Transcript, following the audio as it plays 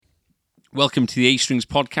Welcome to the A Strings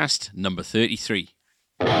podcast, number 33.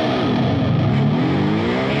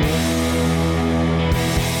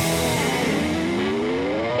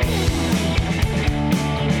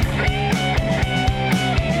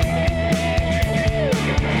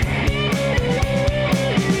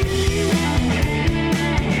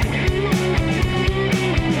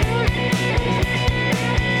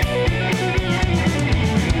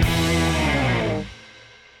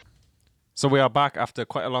 So we are back after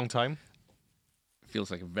quite a long time. Feels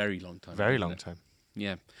like a very long time. Very long time.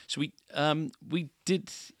 Yeah. So we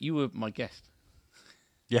did. You were my guest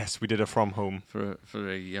Yes, we did a from home. for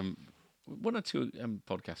a one or two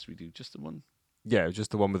podcasts we do. Just the one, Yeah, it was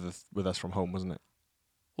just the one with us from home, wasn't it?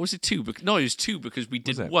 or was it two? No, it was two because we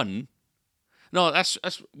did one. No, that's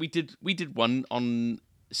we did one on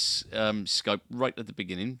Skype right at the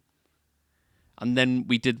beginning, and then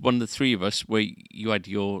we did one, the three of us, where you had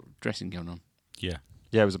your dressing gown on. Yeah.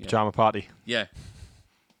 Yeah, it was a pajama party. Yeah.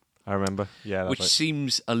 I remember. Yeah, Which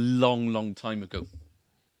seems a long time ago.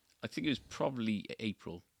 I think it was probably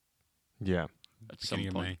April. Yeah. At Beginning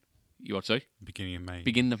some point. of May. You what, sorry? Beginning of May.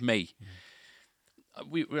 Beginning of May. Yeah.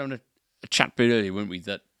 We were on a chat bit earlier, weren't we?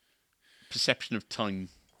 That perception of time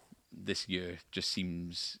this year just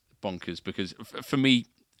seems bonkers because for me,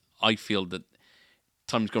 I feel that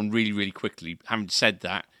time's gone really quickly. Having said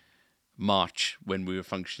that, March, when we were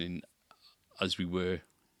functioning as we were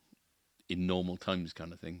in normal times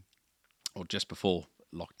kind of thing, or just before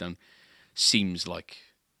lockdown, seems like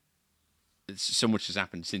so much has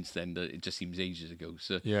happened since then that it just seems ages ago.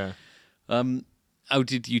 So, Yeah. how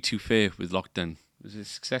did you two fare with lockdown? Was it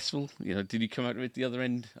successful? You know, did you come out at the other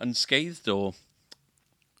end unscathed, or?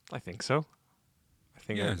 I think so. I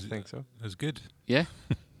think so. It was good. Yeah.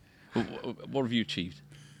 What have you achieved?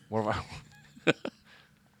 What about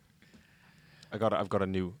I've got a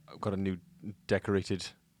new decorated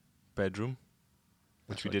bedroom,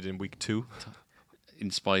 which we did in week 2.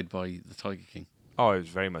 Inspired by the Tiger King. Oh, it was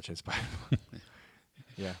very much inspired.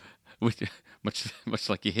 Yeah. Much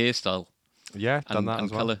like your hairstyle. Yeah, done and, that and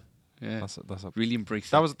as well. colour. Yeah. That's a, Really embrace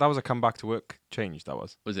that was a come back to work change. That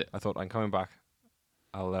was. Was it? I thought I'm coming back.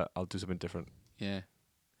 I'll do something different Yeah.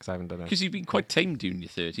 because I haven't done it. Because you've been quite tame during your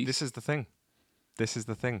 30s. This is the thing. It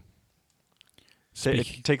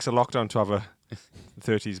takes a lockdown to have a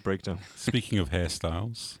 30s breakdown. Speaking of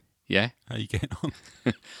hairstyles, Yeah. how are you getting on?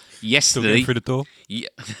 Still Yesterday. going through the door? Yeah.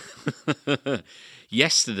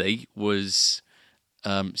 Yesterday was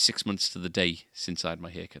 6 months to the day since I had my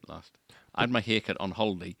haircut last. I had my haircut on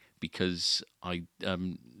holiday because I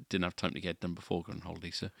didn't have time to get it done before going on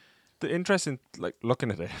holiday. So The interesting,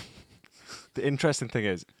 looking at it, the interesting thing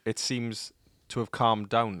is, it seems to have calmed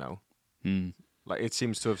down now. Like it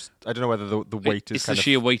seems to have. I don't know whether the weight is. It's kind the of,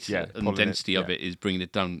 sheer weight yeah, and pulling density of it is bringing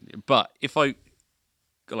it down. But if I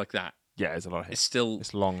go like that, Yeah, it's a lot of hair. it's still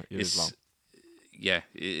It's long. It is long. Yeah,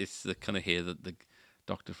 it's the kind of hair that the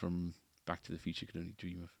doctor from Back to the Future could only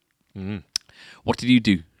dream of. Mm-hmm. What did you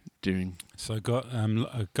do during? So I got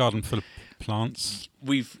a garden full of plants.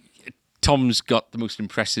 Tom's got the most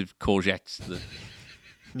impressive courgettes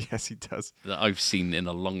Yes, he does. that I've seen in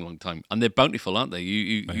a long time, and they're bountiful, aren't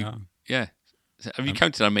they? They are. Yeah. So have you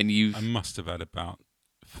counted how many you've? I must have had about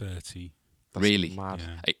 30. That's Really? mad.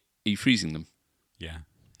 Yeah. Are you freezing them? Yeah.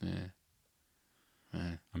 Yeah.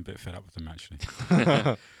 I'm a bit fed up with them, actually.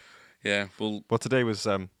 Yeah. Well, Well, today was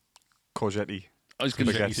courgette. I was going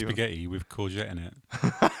to. Courgette spaghetti with courgette in it.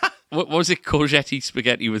 What was it? Courgette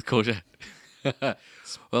spaghetti with courgette.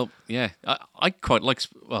 Well, yeah, I quite like.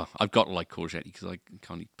 Well, I've got to like courgette because I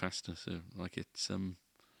can't eat pasta, so like it's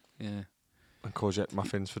yeah. And courgette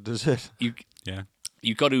muffins for dessert. Yeah.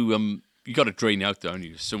 You got to drain out though, and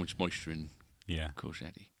there's so much moisture in Yeah.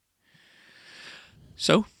 courgette.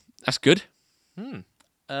 So that's good.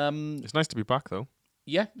 It's nice to be back, though.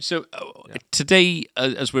 Yeah. So today,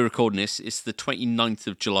 as we're recording this, it's the 29th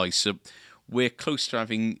of July. So we're close to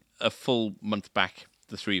having a full month back,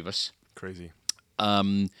 the three of us. Crazy.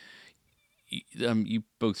 You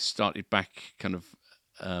both started back kind of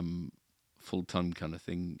full-time kind of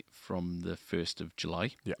thing from the 1st of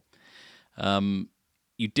July. Yeah.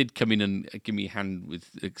 You did come in and give me a hand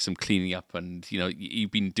with some cleaning up, and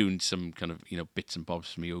you've been doing some kind of bits and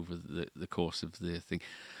bobs for me over the course of the thing.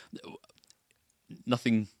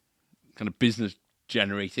 Nothing kind of business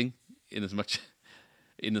generating in as much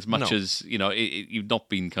as you've not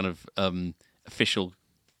been kind of official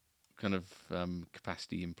kind of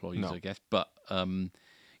capacity employees, I guess, but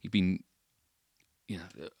you've been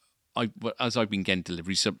as I've been getting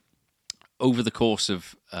deliveries. So over the course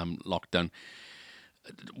of lockdown,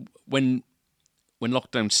 when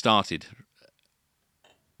lockdown started,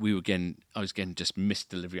 I was getting just missed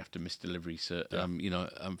delivery after missed delivery. So,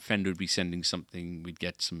 Fender would be sending something. We'd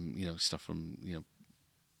get some, stuff from,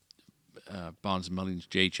 Barnes and Mullins,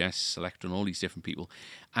 JHS, Selector, and all these different people.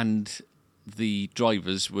 And the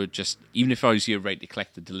drivers were just, even if I was here ready to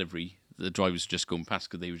collect the delivery, the drivers were just going past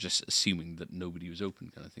because they were just assuming that nobody was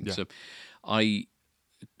open, kind of thing. Yeah. So,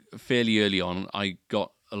 fairly early on, I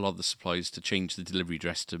got a lot of the suppliers to change the delivery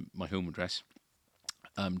address to my home address.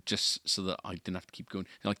 Just so that I didn't have to keep going.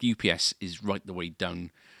 Like UPS is right the way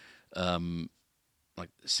down, like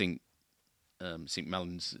St.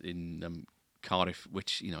 Mellons in Cardiff,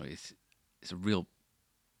 which it's a real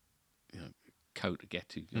cow to get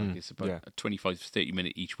to. Like it's about a 25 to 30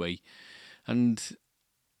 minute each way, and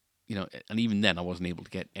and even then I wasn't able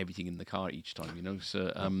to get everything in the car each time.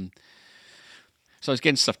 So so I was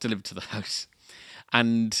getting stuff delivered to the house.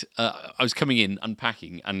 And I was coming in,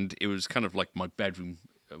 unpacking, and it was kind of like my bedroom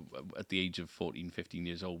at the age of 14, 15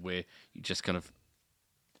 years old, where you just kind of,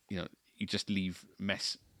 you just leave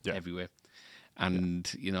mess everywhere. And,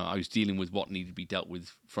 I was dealing with what needed to be dealt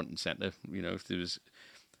with front and center. If there was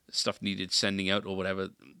stuff needed sending out or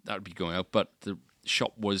whatever, that would be going out. But the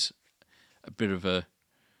shop was a bit of a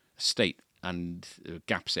state, and there were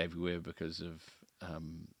gaps everywhere because of...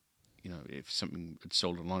 if something had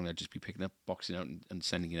sold online, I'd just be picking up, boxing out, and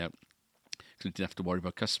sending it out. So I didn't have to worry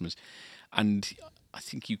about customers. And I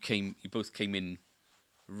think you both came in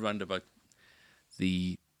around about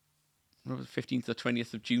the 15th or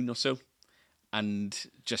 20th of June or so. And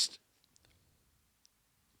just,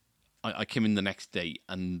 I came in the next day,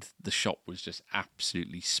 and the shop was just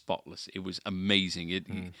absolutely spotless. It was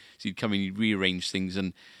amazing. So you'd come in, you'd rearrange things,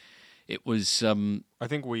 and it was... I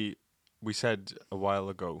think we said a while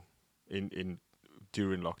ago, in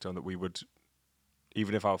during lockdown, that we would,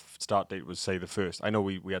 even if our start date was, say, the 1st, I know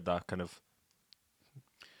we had that kind of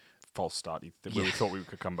false start where we thought we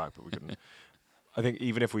could come back, but we couldn't. I think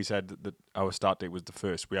even if we said that our start date was the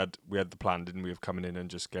 1st, we had the plan, didn't we, of coming in and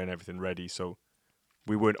just getting everything ready, so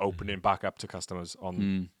we weren't opening back up to customers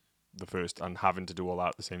on the 1st and having to do all that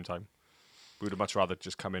at the same time. We would have much rather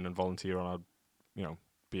just come in and volunteer on our,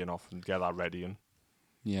 being off and get that ready and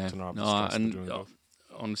to not have the stress of doing both.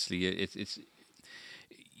 Honestly, it's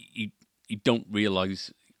you don't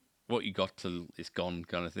realise what you got till it's gone,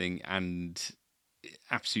 kind of thing, and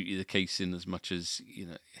absolutely the case in as much as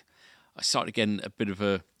I started getting a bit of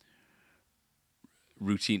a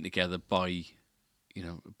routine together by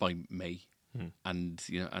May and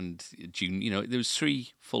and June. There was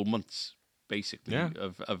 3 full months basically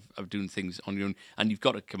of doing things on your own, and you've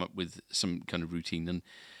got to come up with some kind of routine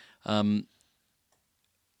and.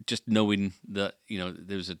 Just knowing that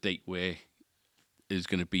there's a date where there's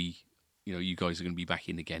going to be you guys are going to be back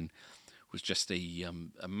in again was just a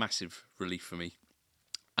massive relief for me,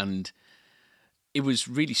 and it was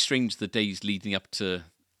really strange the days leading up to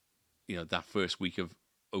that first week of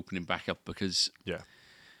opening back up, because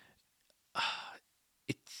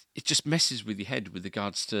it just messes with your head with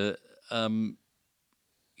regards to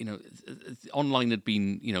online had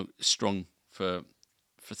been strong for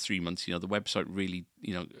 3 months. The website really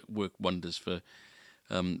worked wonders for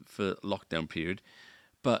lockdown period,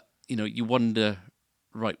 but you wonder,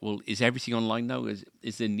 right, well, is everything online now? Is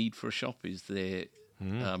there need for a shop? Is there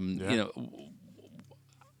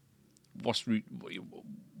what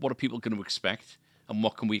are people going to expect, and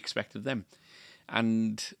what can we expect of them?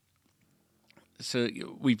 And so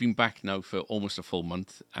we've been back now for almost a full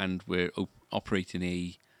month, and we're operating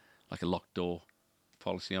a locked door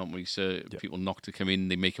policy, aren't we? So people knock to come in,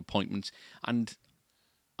 they make appointments, and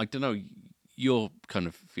I don't know your kind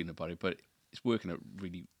of feeling about it, but it's working out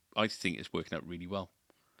really. I think it's working out really well.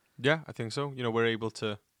 Yeah, I think so. We're able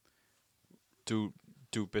to do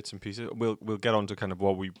bits and pieces. We'll get on to kind of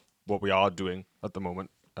what we are doing at the moment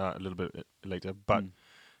a little bit later, but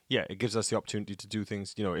it gives us the opportunity to do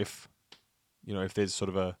things. If there's sort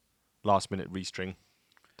of a last minute restring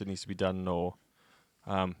that needs to be done, or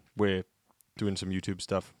we're doing some YouTube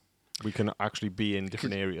stuff, we can actually be in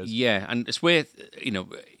different areas. Yeah, and it's where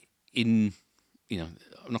in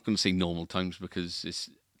I'm not going to say normal times, because it's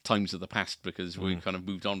times of the past, because we've kind of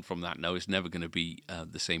moved on from that now. It's never going to be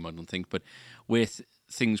the same, I don't think. But where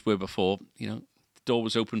things were before, the door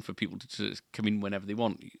was open for people to come in whenever they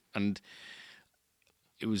want, and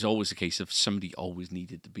it was always a case of somebody always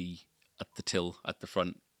needed to be at the till at the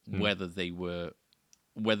front, whether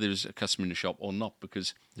there's a customer in the shop or not,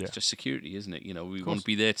 because it's just security, isn't it? We want to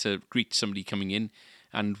be there to greet somebody coming in,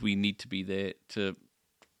 and we need to be there to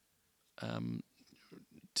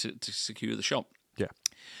secure the shop. Yeah.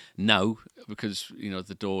 Now, because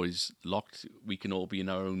the door is locked, we can all be in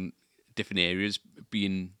our own different areas,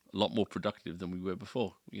 being a lot more productive than we were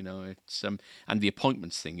before. You know, it's and the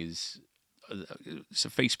appointments thing is so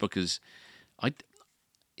Facebook is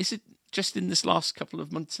it just in this last couple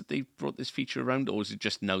of months that they've brought this feature around, or is it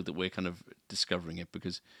just now that we're kind of discovering it?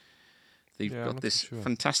 Because they've I'm got not this too sure.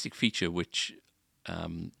 fantastic feature which,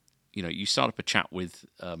 you know, you start up a chat with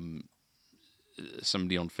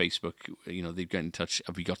somebody on Facebook. You know, they get in touch.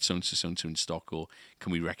 Have we got so and so in stock, or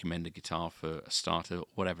can we recommend a guitar for a starter, or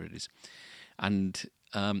whatever it is? And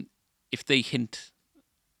if they hint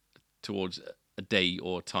towards a day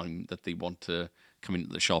or a time that they want to come into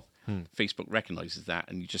the shop, Facebook recognizes that,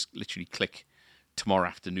 and you just literally click tomorrow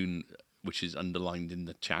afternoon, which is underlined in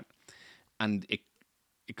the chat, and it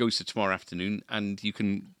goes to tomorrow afternoon, and you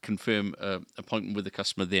can confirm an appointment with the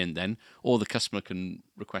customer there and then, or the customer can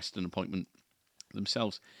request an appointment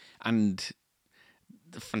themselves. And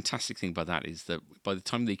the fantastic thing about that is that by the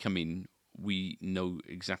time they come in, we know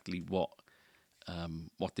exactly what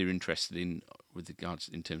they're interested in with regards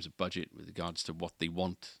in terms of budget, with regards to what they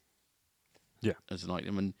want as an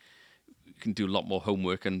item, and you can do a lot more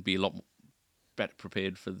homework and be a lot better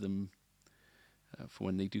prepared for them for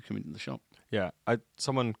when they do come into the shop. Yeah,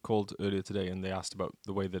 someone called earlier today and they asked about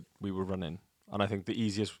the way that we were running, and I think the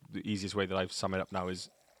easiest way that I've sum it up now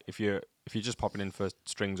is if you're just popping in for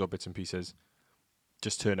strings or bits and pieces,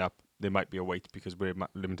 just turn up. There might be a wait because we're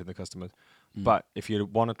limiting the customers. But if you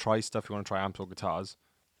want to try stuff, you want to try amps or guitars,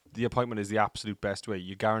 the appointment is the absolute best way.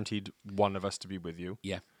 You're guaranteed one of us to be with you.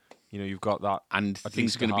 Yeah. You know, you've got that. And at things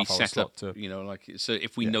least are going to be half-hour set slot up, to- you know, like, so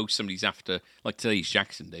if we know somebody's after, like today's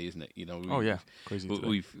Jackson Day, isn't it? You know, crazy today.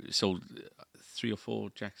 we've sold 3 or 4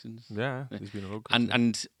 Jacksons. Yeah, there's been a road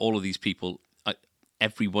And all of these people,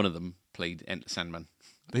 every one of them played Enter Sandman.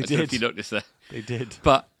 They I don't know if did. you noticed that. They did.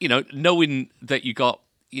 But, you know, knowing that you got,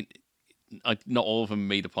 not all of them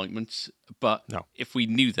made appointments, but No. if we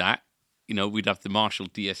knew that, you know, we'd have the Marshall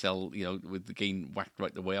DSL, you know, with the gain whacked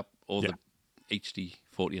right the way up, or the HD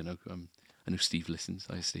 40. I know Steve listens.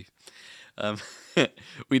 Hi, Steve.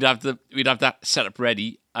 We'd have that set up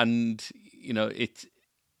ready, and you know,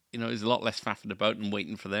 there's a lot less faffing about and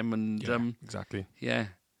waiting for them, and exactly. yeah.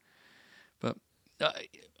 But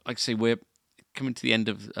like I say, we're coming to the end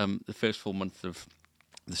of the first full month of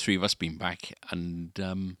the three of us being back,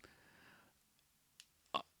 and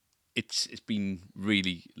it's been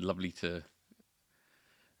really lovely to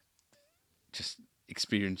just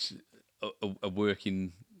experience a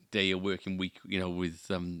working day, a working week, you know, with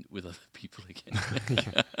other people again.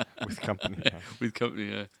 With company. Yeah. With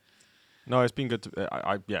company, yeah. No, it's been good.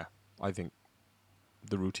 I think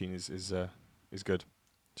the routine is good.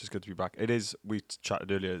 Just good to be back. It is. We chatted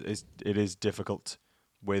earlier. It is difficult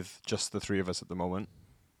with just the three of us at the moment.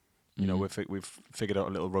 You know, we've figured out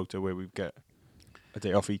a little rota where we get a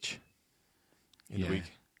day off each in the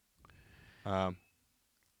week. And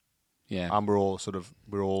we're all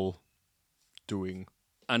doing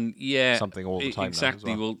and something all the time.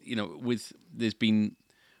 Exactly. Now as well. Well, you know,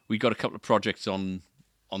 we got a couple of projects on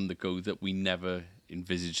the go that we never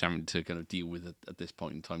envisaged having to kind of deal with at this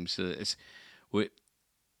point in time. So we're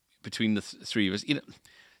between the three of us. You know,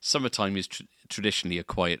 summertime is traditionally a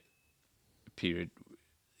quiet period.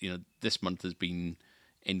 You know, this month has been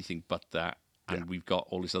anything but that, and we've got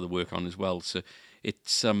all this other work on as well. So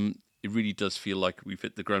it's it really does feel like we've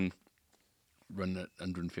hit the ground running at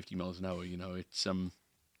 150 miles an hour. You know, it's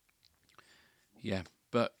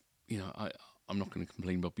but you know, I'm not going to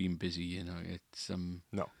complain about being busy. You know, it's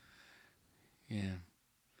No. Yeah.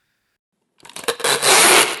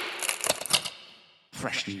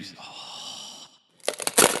 Fresh news.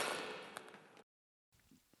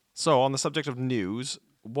 So, on the subject of news,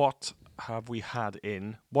 what have we had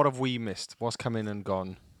in? What have we missed? What's come in and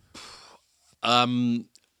gone?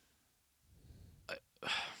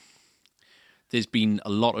 There's been a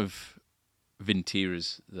lot of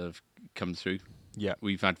Vinteras that have come through. Yeah.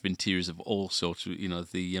 We've had Vinteras of all sorts. You know,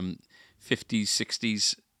 the 50s,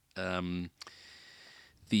 60s, in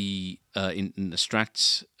the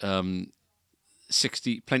Strats,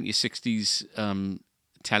 plenty of 60s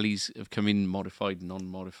Teles have come in, modified,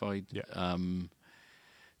 non-modified. Yeah.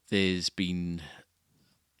 There's been...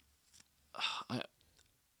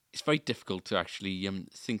 it's very difficult to actually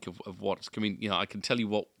think of what's coming. You know, I can tell you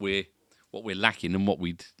what we're lacking and what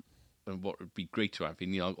would be great to have.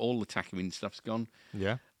 And, you know, all the Takamine stuff's gone.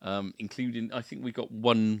 Yeah. Including, I think we got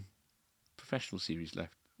one professional series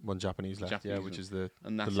left. One Japanese left, Japanese which is the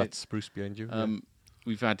that's Lutz spruce behind you.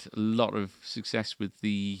 We've had a lot of success with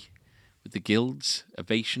the guilds,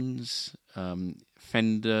 Ovations,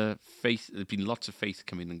 Fender, Faith. There's been lots of Faith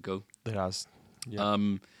come in and go. There has. Yeah.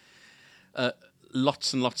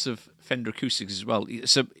 Lots and lots of Fender acoustics as well.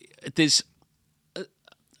 So there's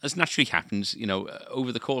as naturally happens,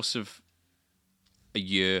 over the course of a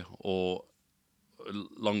year or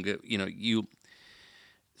longer,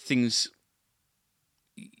 things.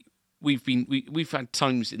 We've had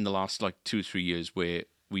times in the last like 2 or 3 years where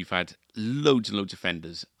we've had loads and loads of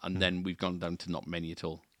Fenders, and then we've gone down to not many at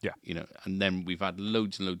all. Yeah. And then we've had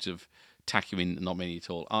loads and loads of Tacumin, not many at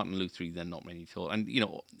all. Art and Luthery, then not many at all. And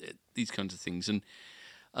these kinds of things. And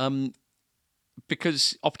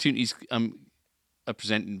because opportunities are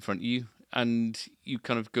presented in front of you, and you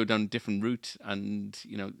kind of go down a different route, and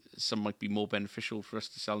some might be more beneficial for us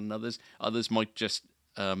to sell than others. Others might just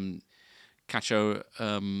catch our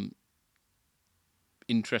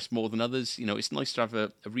interest more than others. It's nice to have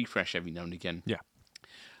a refresh every now and again. Yeah.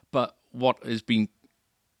 But what has been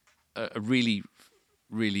a really,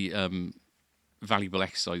 really valuable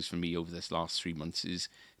exercise for me over this last 3 months is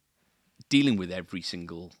dealing with every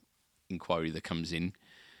single inquiry that comes in.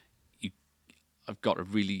 I've got a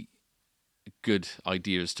really good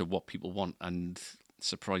idea as to what people want, and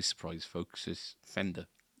surprise, surprise, folks, is Fender.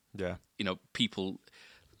 Yeah. People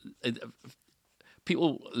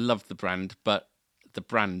love the brand, but the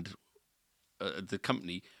brand, the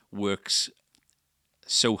company works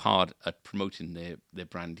so hard at promoting their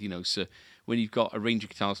brand. So when you've got a range of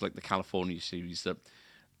guitars like the California series that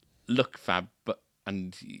look fab,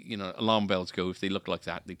 and alarm bells go, if they look like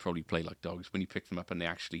that, they probably play like dogs. When you pick them up and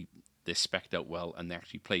they're spec'd out well, and they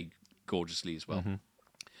actually play gorgeously as well.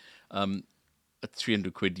 At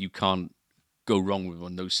 300 quid, you can't go wrong with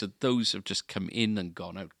one of those. So those have just come in and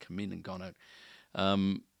gone out.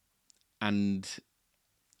 And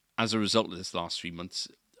as a result of this last 3 months,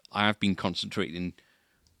 I have been concentrating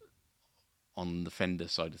on the Fender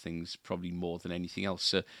side of things probably more than anything else.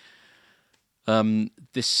 So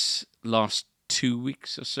this last 2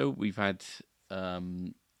 weeks or so, we've had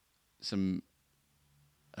some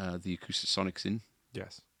the Acoustasonics in.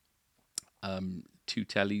 Yes. 2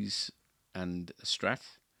 Teles and a Strat,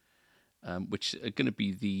 which are going to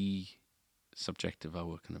be the subject of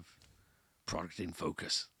our kind of product in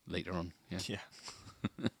focus later on. Yeah.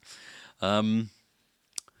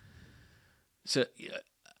 So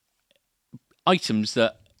items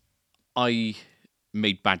that I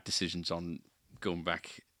made bad decisions on going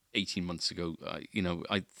back 18 months ago.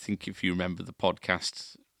 I think if you remember the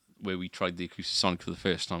podcast where we tried the Acoustasonic for the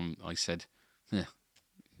first time, I said,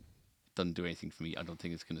 doesn't do anything for me. I don't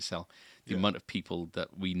think it's going to sell. The amount of people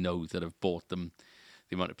that we know that have bought them,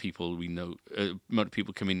 the amount of people we know, amount of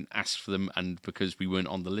people come in, ask for them, and because we weren't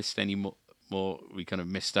on the list anymore, we kind of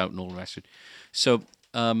missed out and all the rest of it. So,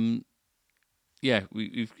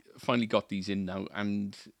 we've finally got these in now,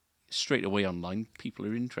 and straight away online, people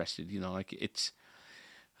are interested. It's,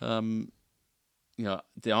 there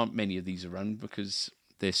aren't many of these around because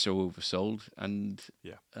they're so oversold, and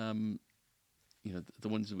the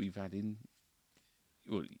ones that we've had in,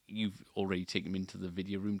 well, you've already taken them into the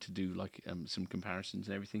video room to do like some comparisons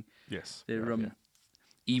and everything. Yes. They're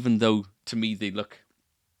even though to me they look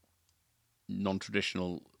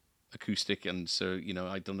non-traditional acoustic, and so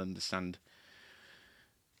I don't understand.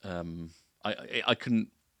 I couldn't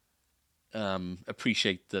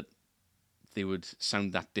appreciate that they would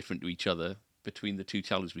sound that different to each other between the 2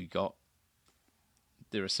 Teles we got.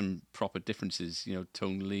 There are some proper differences,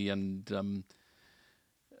 tonally and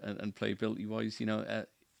playability wise.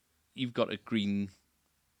 You've got a green.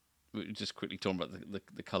 We're just quickly talking about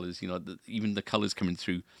the colours. Even the colours coming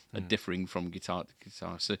through are differing from guitar to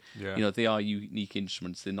guitar. So they are unique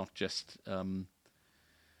instruments. They're not just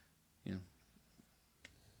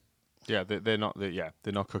Yeah, they're not. They're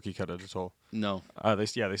not cookie cutted at all. No. They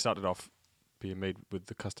started off being made with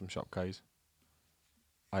the custom shop guys.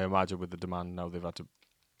 I imagine with the demand now, they've had to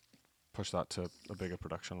push that to a bigger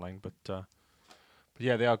production line. But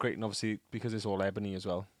yeah, they are great, and obviously because it's all ebony as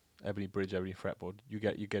well, ebony bridge, ebony fretboard, you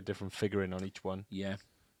get different figuring on each one. Yeah.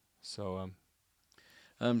 So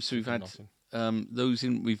so we've had those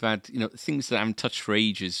in. We've had things that I haven't touched for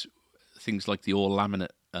ages. Things like the all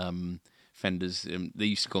laminate Fenders. They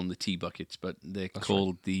used to call them the T buckets, but they're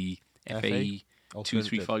called the FA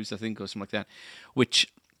 235s, I think, or something like that. Which,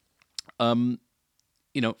 on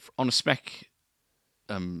a spec,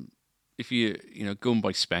 if you going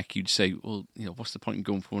by spec, you'd say, well, what's the point in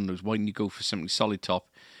going for one of those? Why didn't you go for something solid top?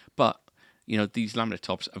 But these laminate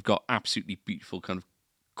tops have got absolutely beautiful kind of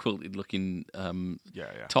quilted looking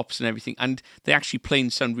tops and everything, and they actually play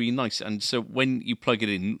and sound really nice. And so when you plug it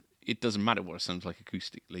in, it doesn't matter what it sounds like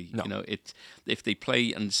acoustically. No. If they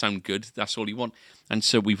play and sound good, that's all you want. And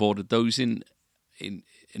so we've ordered those in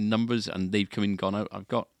numbers, and they've come in, gone out. I've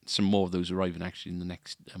got some more of those arriving actually in the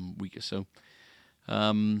next week or so.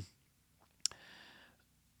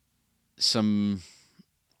 Some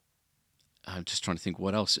I'm just trying to think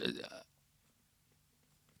what else.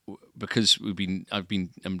 Because I've been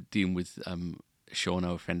dealing with Sean,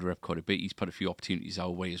 our Fender rep, quite a bit. He's put a few opportunities our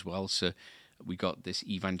way as well. So we got this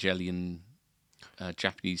Evangelion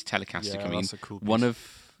Japanese Telecaster coming in. That's a cool piece.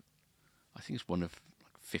 I think it's one of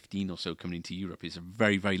 15 or so coming into Europe. It's a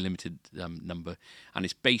very, very limited number, and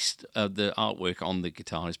it's based. The artwork on the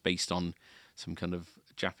guitar is based on some kind of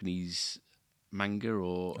Japanese manga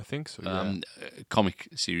or I think so. comic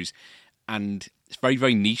series, and it's very,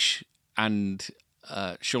 very niche. And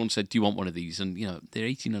Sean said, "Do you want one of these?" And they're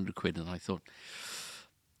 1,800 quid, and I thought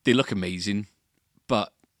they look amazing,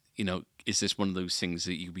 but is this one of those things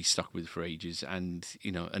that you'll be stuck with for ages? And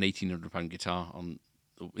an £1,800 guitar on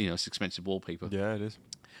it's expensive wallpaper. Yeah, it is.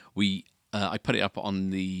 I put it up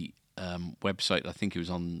on the website. I think it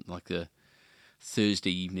was on like a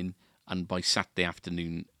Thursday evening, and by Saturday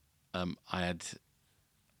afternoon, I had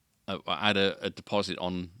a deposit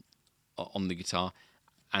on the guitar,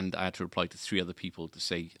 and I had to reply to 3 other people to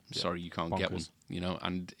say, "Sorry, you can't get one."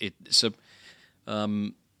 And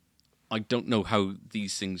I don't know how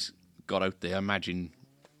these things got out there. I imagine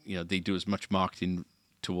they do as much marketing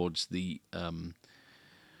towards the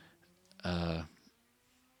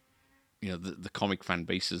the comic fan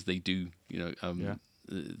base as they do the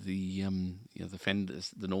Fender,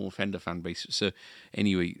 the normal Fender fan base. So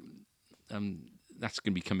anyway, that's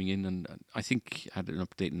going to be coming in, and I think I had an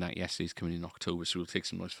update on that yesterday. It's coming in October, so we'll take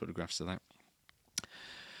some nice photographs of that.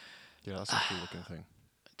 Yeah, that's a cool looking thing.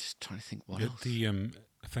 Just trying to think what Get else. the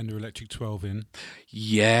Fender Electric 12 in.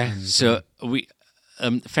 Yeah, And, so we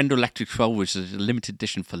Fender Electric 12, which is a limited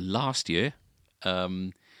edition for last year,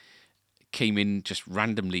 came in just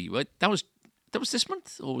randomly. Well, that was this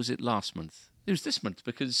month, or was it last month? It was this month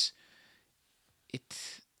because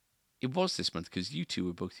it was this month because you two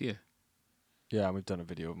were both here. Yeah, and we've done a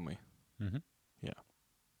video, haven't we? Mm-hmm. Yeah.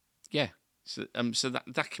 Yeah. So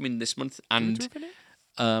that came in this month, and Did we do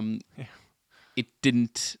a video? Yeah. it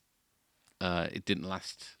didn't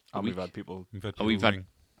last. And we've had people. We've had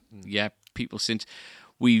people since.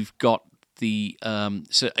 We've got the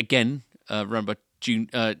so again, remember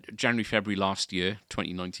January, February last year,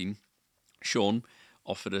 2019, Sean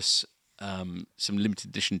offered us some limited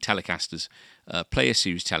edition Telecasters, Player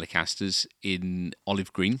Series Telecasters in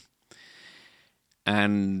olive green,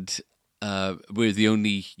 and we're the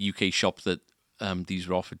only UK shop that these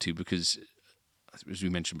were offered to, because, as we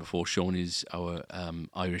mentioned before, Sean is our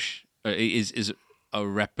Irish is our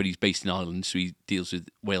rep, but he's based in Ireland, so he deals with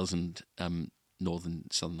Wales and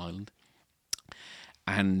Southern Ireland.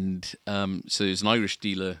 And so there's an Irish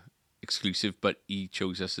dealer exclusive, but he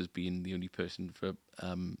chose us as being the only person for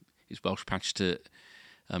his Welsh patch to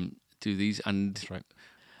do these. And That's right.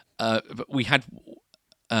 but we had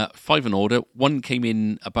 5 on order. One came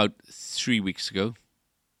in about 3 weeks ago.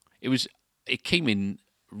 It came in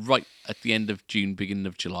right at the end of June, beginning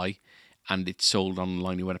of July, and it sold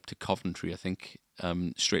online. It went up to Coventry, I think,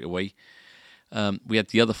 straight away. We had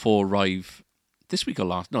the other 4 arrive this week or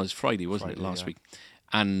last. No, it was Friday, wasn't it? Last week.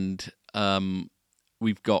 And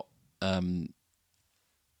we've got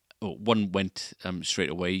one went straight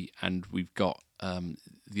away, and we've got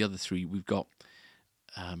the other 3. We've got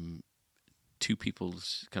 2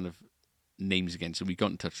 people's kind of names again, so we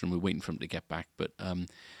got in touch with them. We're waiting for them to get back, but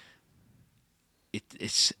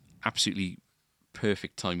it's absolutely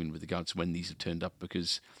perfect timing with regards to when these have turned up,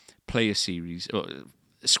 because Player Series,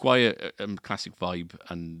 Squire Classic Vibe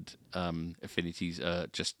and Affinities are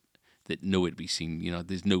just that nowhere to be seen.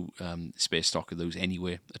 There's no spare stock of those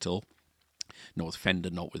anywhere at all. Not with Fender,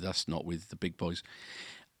 not with us, not with the big boys.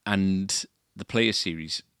 And the Player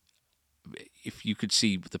Series, if you could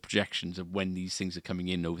see the projections of when these things are coming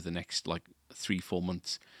in over the next 3-4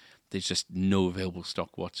 months, there's just no available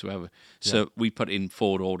stock whatsoever. So we put in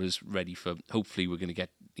forward orders ready for, hopefully we're going to get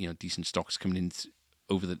decent stocks coming in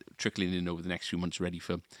trickling in over the next few months, ready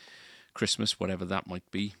for Christmas, whatever that might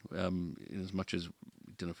be. As much as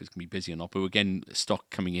we don't know if it's going to be busy or not, but again, stock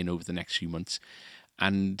coming in over the next few months,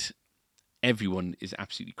 and everyone is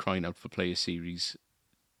absolutely crying out for Player Series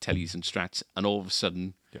Teles and Strats, and all of a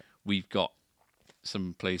sudden we've got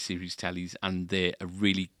some Player Series Teles, and they're a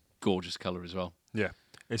really gorgeous colour as well. Yeah.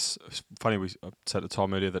 It's funny, we said to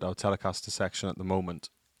Tom earlier that our Telecaster section at the moment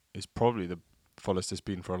is probably the fullest it's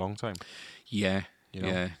been for a long time. Yeah,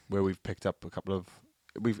 Where we've picked up a couple of...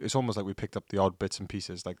 It's almost like we picked up the odd bits and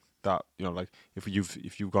pieces like that. If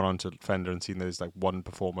you've gone onto Fender and seen there's one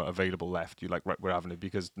performer available left, you're like, right, we're having it,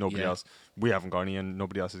 because nobody else... We haven't got any, and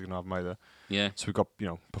nobody else is going to have them either. Yeah. So we've got,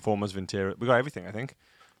 performers, Vintera. We've got everything, I think,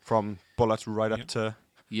 from bullets right up to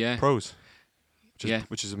pros,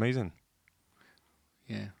 which is amazing.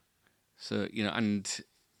 Yeah. So, and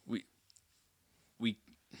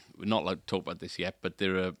we're not allowed to talk about this yet, but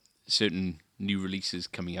there are certain new releases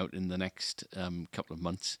coming out in the next couple of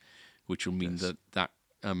months, which will mean that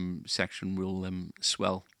section will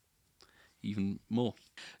swell even more.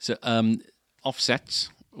 So offsets,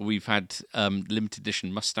 we've had limited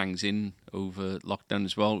edition Mustangs in over lockdown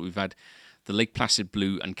as well. We've had the Lake Placid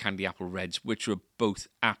Blue and Candy Apple Reds, which were both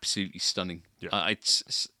absolutely stunning. Yeah.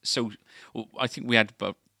 It's so. I think we had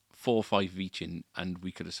about 4 or 5 each in, and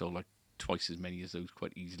we could have sold like twice as many as those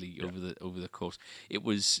quite easily over the course. It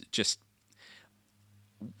was just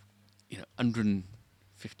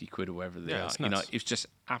 150 quid or whatever they are. It's nuts. It's just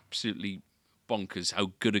absolutely bonkers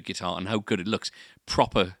how good a guitar and how good it looks.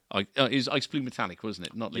 Proper. It was Ice Blue Metallic, wasn't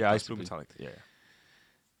it? Not Lake Ice Placid Blue Metallic. Yeah.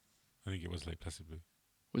 I think it was Lake Placid Blue.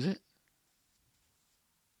 Was it?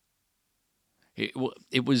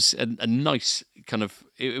 It was a nice kind of.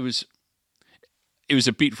 It was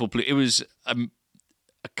a beautiful blue. It was a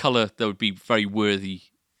color that would be very worthy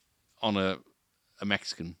on a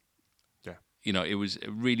Mexican. Yeah. It was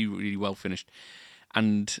really, really well finished,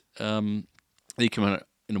 and they came out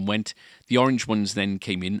and went. The orange ones then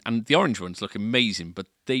came in, and the orange ones look amazing, but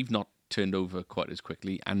they've not turned over quite as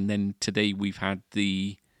quickly. And then today we've had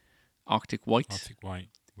the Arctic White. Arctic White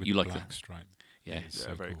with You the like black that? stripe. Yeah. It's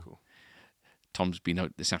Yeah, very cool. Tom's been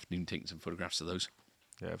out this afternoon taking some photographs of those.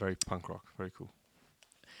 Yeah, very punk rock. Very cool.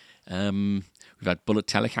 We've had Bullet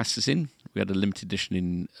Telecasters in. We had a limited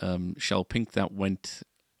edition in Shell Pink that went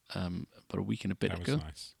about a week and a bit That ago. was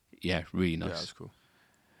nice. Yeah, really nice. Yeah, that was cool.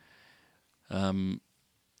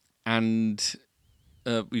 And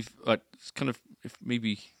we've kind of, if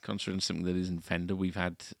maybe considering something that isn't Fender, we've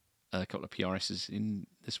had a couple of PRSs in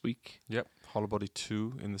this week. Yep, Hollow Body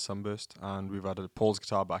 2 in the Sunburst, and we've added Paul's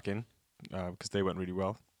guitar back in because they went really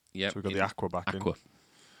well. Yeah, So we've got the Aqua back in.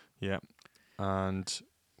 Yeah, and a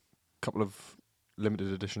couple of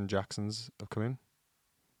limited edition Jacksons have come in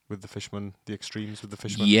with the Fishman, the Extremes with the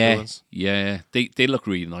Fishman. Fluence. Yeah, they look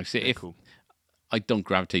really nice. They're If cool. I don't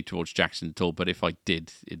gravitate towards Jackson at all, but if I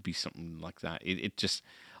did, it'd be something like that. It just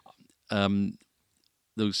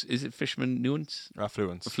those, is it Fishman nuance?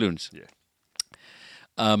 Fluence. Fluence. Yeah.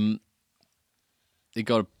 They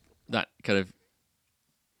got that kind of.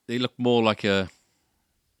 They look more like a.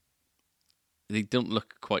 They don't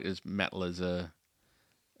look quite as metal as an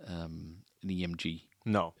EMG,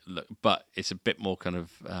 No. but it's a bit more kind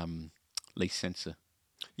of lace sensor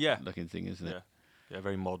Yeah. looking thing, isn't it? Yeah,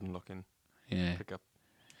 very modern looking Yeah. pickup.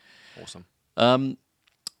 Awesome.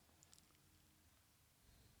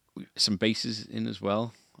 Some basses in as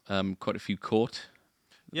well. Quite a few caught.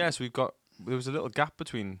 Yeah, so there was a little gap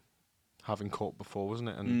between having caught before, wasn't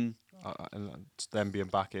it? And them being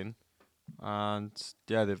back in. And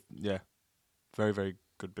very, very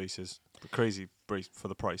good basses. But crazy brace for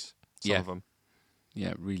the price. Some of them.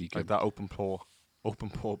 Yeah, really good. Like that open pore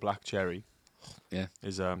black cherry. Yeah.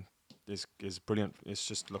 Is brilliant. It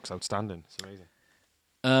just looks outstanding. It's amazing.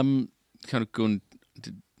 Kind of going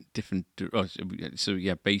to different. So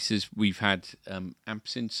yeah, basses. We've had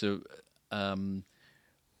amps in. So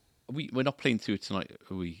we're not playing through it tonight,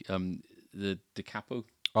 are we? The Da Capo.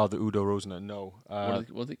 Oh, the Udo Rosner. No.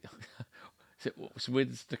 What are they? So where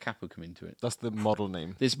does Da Capo come into it? That's the model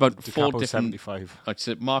name. There's about Da 4 Capo different. 75.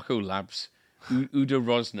 So Marco Labs, Udo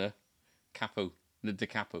Rosner, Capo, the Da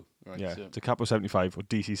Capo. Right. Yeah, So, Da Capo 75 or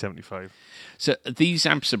DC 75. so these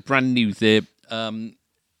amps are brand new. They're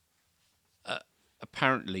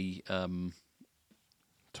apparently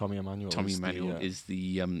Tommy Emmanuel. Tommy Emmanuel is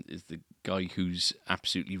the guy who's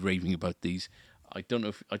absolutely raving about these. I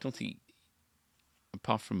don't think,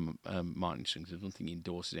 apart from Martin Strings, I don't think he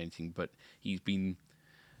endorses anything, but he's been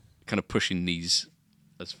kind of pushing these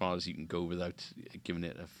as far as you can go without giving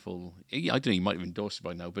it a full. I don't know, he might have endorsed it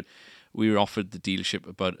by now, but we were offered the dealership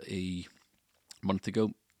about a month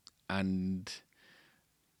ago, and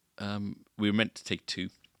we were meant to take 2.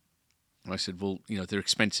 And I said, well, they're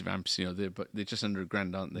expensive amps, they're just under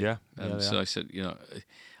 $1,000, aren't they? Yeah. So I said,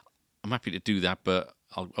 I'm happy to do that, but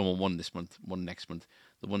I want one this month, one next month.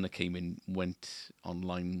 The one that came in went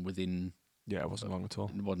online within. Yeah, it wasn't long at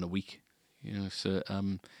all. It wasn't a week, So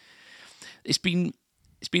it's been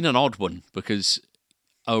an odd one because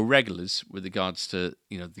our regulars, with regards to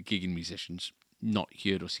the gigging musicians, not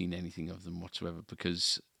heard or seen anything of them whatsoever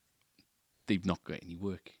because they've not got any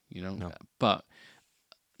work, No. But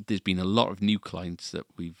there's been a lot of new clients that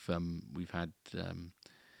we've had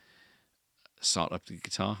start up the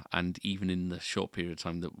guitar, and even in the short period of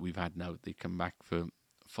time that we've had now, they come back for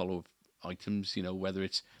follow-up items. Whether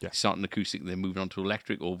it's starting acoustic, they're moving on to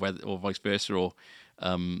electric, or vice versa, or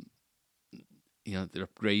they're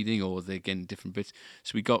upgrading, or they're getting different bits.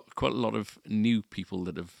 So we got quite a lot of new people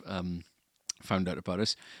that have found out about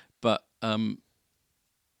us. But a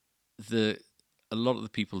lot of the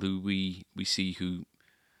people who we see who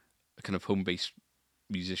are kind of home-based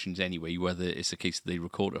musicians anyway, whether it's a case that they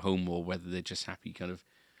record at home or whether they're just happy kind of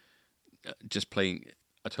just playing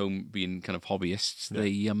at home, being kind of hobbyists,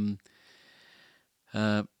 they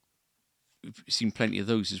we've seen plenty of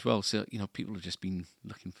those as well. So, people have just been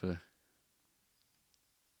looking for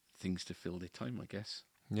things to fill their time, I guess.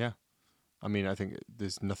 Yeah. I mean, I think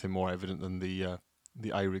there's nothing more evident than the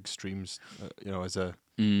iRig streams, as a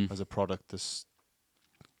product that's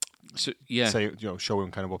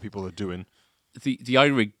showing kind of what people are doing. The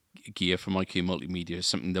iRig gear from IK Multimedia is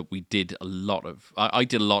something that we did a lot of. I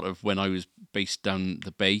did a lot of when I was based down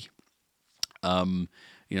the Bay.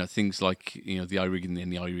 Things like the iRig and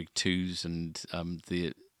the iRig 2s and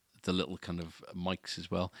the little kind of mics as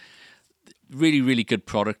well. Really, really good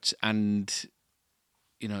products, and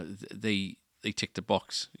they ticked the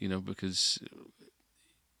box. Because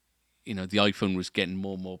the iPhone was getting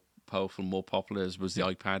more and more powerful, more popular, as was the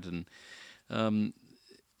iPad, and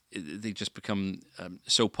they just become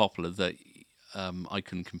so popular that I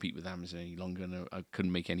couldn't compete with Amazon any longer, and I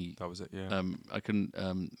couldn't make any. That was it. Yeah. I couldn't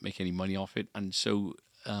make any money off it, and so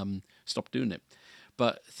stopped doing it.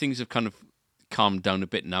 But things have kind of calmed down a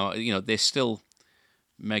bit now. They're still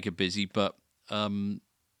mega busy, but and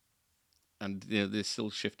they're still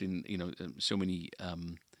shifting. So many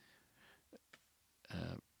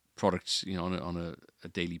products, on a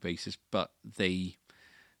daily basis, but they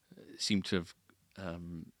seem to have.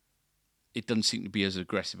 It doesn't seem to be as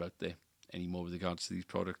aggressive out there anymore with regards to these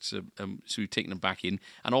products. So we've taken them back in,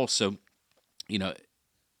 and also,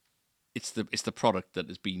 it's the product that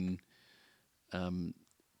has been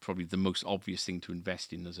probably the most obvious thing to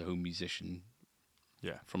invest in as a home musician.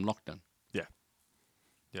 Yeah. From lockdown. Yeah.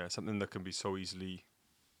 Yeah, something that can be so easily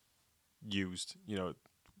used.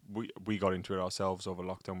 We got into it ourselves over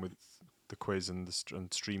lockdown with the quiz and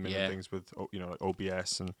and streaming and things with like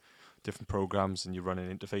OBS and different programs, and you're running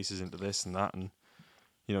interfaces into this and that, and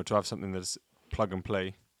to have something that's plug and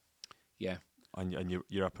play. Yeah. And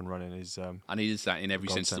you're up and running is and it is that in every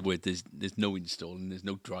sense of the word. There's no installing, there's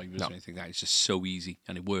no drivers or anything like that. It's just so easy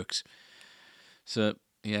and it works. So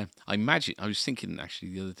yeah, I was thinking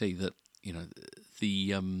actually the other day that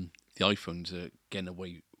the iPhones are getting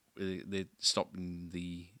away. They're stopping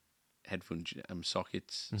the headphone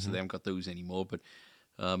sockets, so they haven't got those anymore. But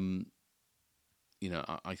I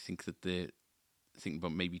think that they're thinking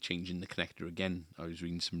about maybe changing the connector again. I was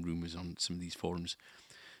reading some rumors on some of these forums,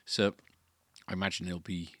 so I imagine there'll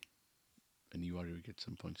be a new iRig at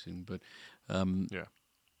some point soon. But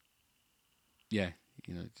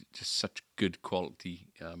just such good quality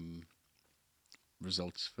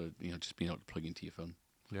results for just being able to plug into your phone.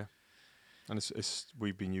 Yeah, and it's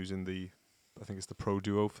we've been using I think it's the Pro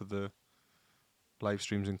Duo for the live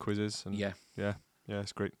streams and quizzes. And yeah,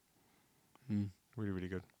 it's great. Really, really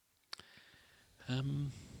good.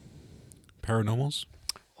 Paranormals?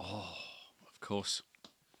 Oh, of course.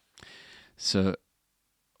 So,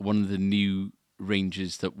 one of the new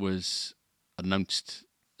ranges that was announced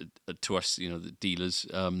to us, the dealers,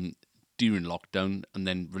 during lockdown, and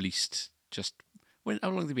then released how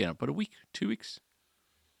long have they been out? About a week? 2 weeks?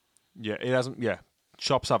 Yeah, it hasn't. Yeah,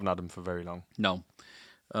 shops haven't had them for very long. No.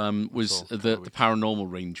 Was the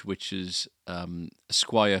Paranormal range, which is a new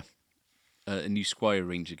Squire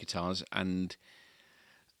range of guitars, and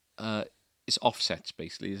it's offsets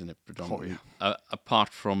basically, isn't it? Predominantly, apart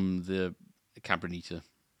from the Cabronita.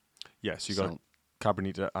 Yes, you got a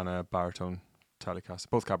Cabronita and a baritone Telecaster,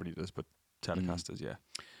 both Cabronitas, but Telecasters. Yeah,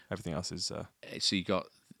 everything else is. So you got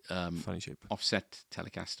funny shape offset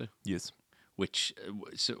Telecaster. Yes. Which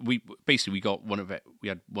we got one of it. We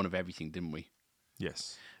had one of everything, didn't we?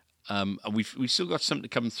 Yes. And we've still got something to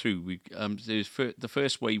come through. The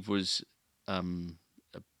first wave was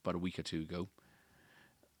about a week or two ago,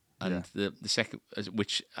 and the second,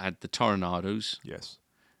 which had the Tornadoes, yes,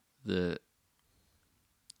 the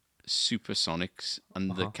Supersonics,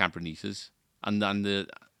 and the Cabronitas, and then the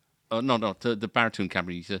baritone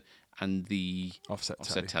Cabronita and the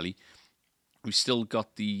offset Tele. We've still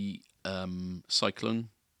got the Cyclone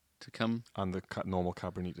to come, and the normal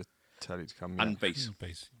Cabronita Tele to come, and bass.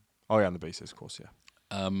 Oh yeah, and the basses, of course, yeah.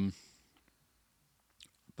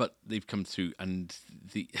 But they've come through, and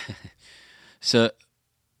so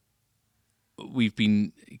we've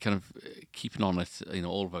been kind of keeping on at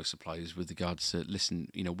all of our suppliers with regards to listen.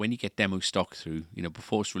 When you get demo stock through,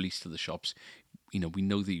 before it's released to the shops, we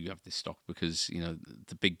know that you have this stock because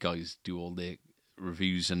the big guys do all their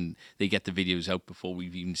reviews and they get the videos out before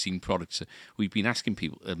we've even seen products. So we've been asking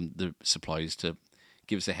people, the suppliers, to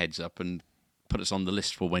give us a heads up and put us on the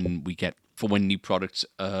list for when we get for when new products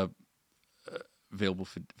are available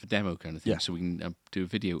for demo kind of thing, Yeah. so we can do a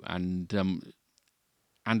video. And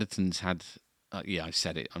Anderton's had, I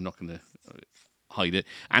said it. I'm not going to hide it.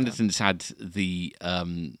 Anderton's had the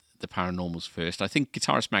Paranormals first. I think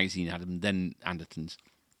Guitarist Magazine had them, then Anderton's.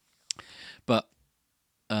 But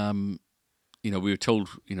we were told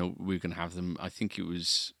we were going to have them. I think it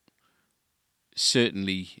was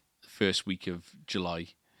certainly the first week of July,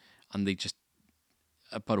 and they just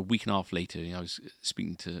about a week and a half later, I was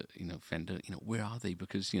speaking to Fender. Where are they?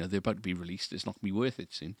 Because they're about to be released. It's not going to be worth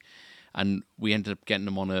it soon. And we ended up getting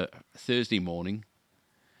them on a Thursday morning.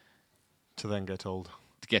 To then get told.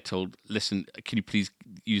 To get told, listen, can you please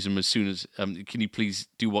use them as soon as? Can you please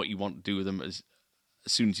do what you want to do with them as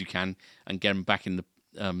soon as you can, and get them back in the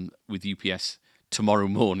with UPS tomorrow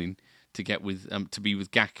morning to get with to be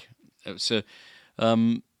with GAC. So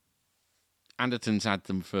Anderton's had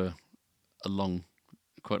them for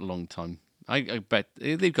quite a long time. I bet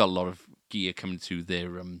they've got a lot of gear coming through their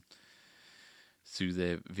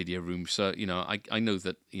video room. So I know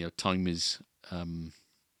that time is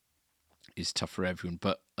tough for everyone,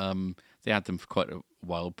 but they had them for quite a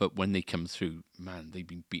while. But when they come through, man, they've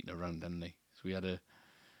been beaten around, haven't they? So we had a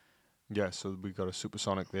so we got a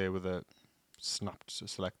Supersonic there with a snapped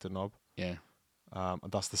selector knob. Yeah.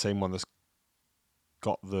 And that's the same one that's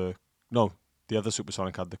got the other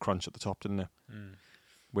Supersonic had the crunch at the top, didn't it?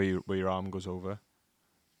 Where your arm goes over.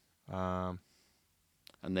 And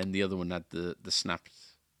then the other one had the snapped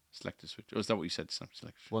selector switch. Or is that what you said? Snapped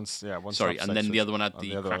selector switch? One Sorry, snapped and then selector the other one had and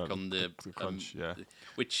the other crack one on the crunch,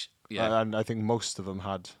 which and I think most of them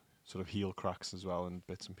had sort of heel cracks as well and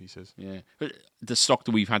bits and pieces. Yeah. But the stock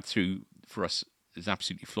that we've had through for us is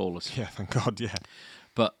absolutely flawless. Yeah, thank God, yeah.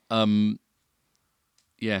 But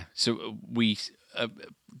so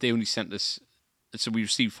they only sent us. So we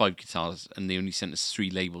received 5 guitars, and they only sent us 3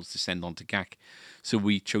 labels to send on to GAC. So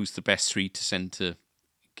we chose the best 3 to send to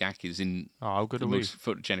GAC. Is in how good the are we? most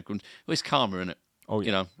photogenic ones. Well, it's Karma, isn't it? Oh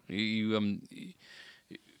yeah.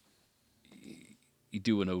 You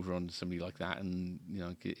do an over on somebody like that, and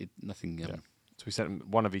nothing. So we sent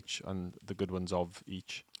one of each, and the good ones of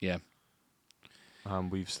each. Yeah.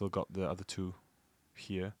 We've still got the other 2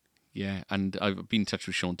 here. Yeah, and I've been in touch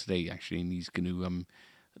with Sean today actually, and he's going to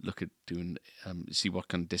look at doing see what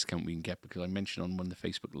kind of discount we can get, because I mentioned on one of the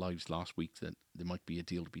Facebook lives last week that there might be a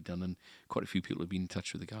deal to be done, and quite a few people have been in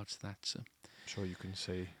touch with regards to that. So I'm sure you can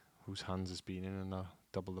say whose hands it's been in and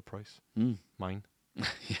double the price. Mm. Mine.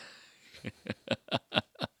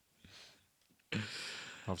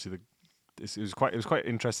 Obviously, it was quite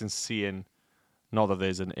interesting seeing. Not that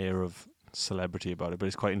there's an air of celebrity about it, but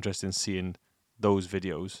it's quite interesting seeing those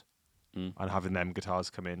videos and having them guitars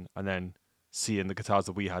come in, and then seeing the guitars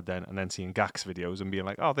that we had then, and then seeing GAC's videos and being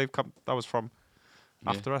like, oh, they've come. That was from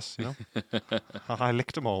after us, I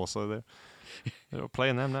licked them all, so they're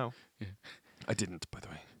playing them now. Yeah. I didn't, by the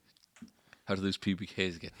way. How do those pubic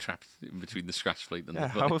hairs get trapped in between the scratch plate and the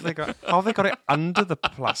how have they got it under the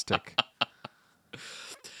plastic?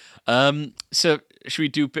 So should we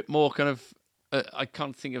do a bit more kind of? I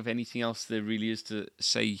can't think of anything else there really is to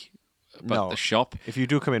say about the shop. If you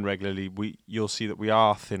do come in regularly, you'll see that we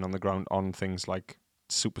are thin on the ground on things like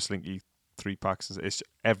super slinky 3-packs.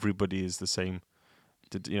 Everybody is the same.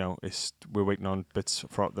 We're waiting on bits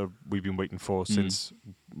we've been waiting for since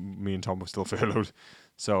me and Tom were still furloughed.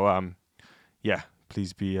 So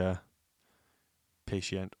please be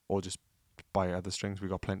patient, or just buy other strings. We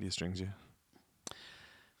got plenty of strings here.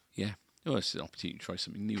 Yeah. Oh, it's an opportunity to try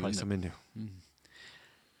something new. Try something new.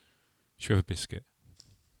 Should we have a biscuit?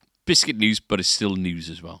 Biscuit news, but it's still news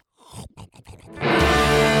as well. Biscuit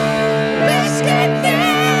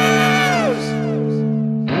news!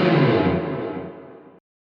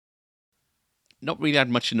 Not really had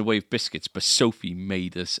much in the way of biscuits, but Sophie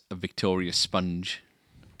made us a Victoria sponge,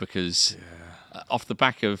 because off the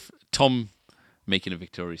back of Tom making a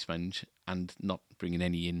Victoria sponge and not bringing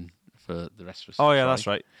any in for the rest of us. Oh yeah, that's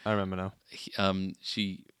right. I remember now. I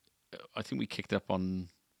think we kicked up on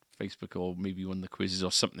Facebook or maybe one of the quizzes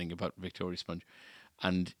or something about Victoria sponge,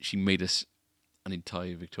 and she made us an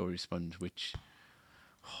entire Victoria sponge, which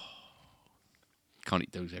can't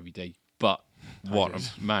eat those every day. But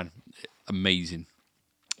amazing.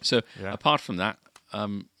 So apart from that, we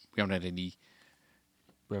haven't had any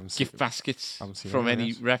gift baskets from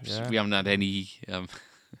any reps. Yeah. We haven't had any.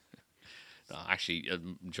 Actually, a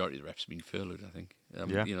majority of the reps have been furloughed, I think.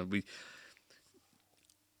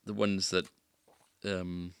 The ones that,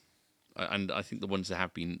 and I think the ones that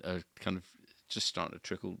have been are kind of just starting to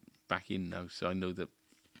trickle back in now. So I know that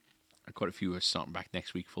quite a few are starting back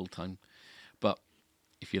next week full time. But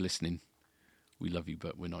if you're listening, we love you,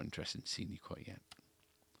 but we're not interested in seeing you quite yet.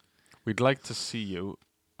 We'd like to see you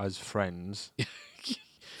as friends,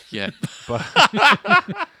 Yeah. but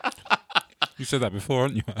You said that before,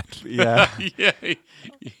 haven't you, Ed? yeah, Yeah.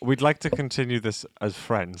 we'd like to continue this as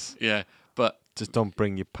friends. Yeah. But Just don't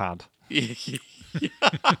bring your pad. yeah.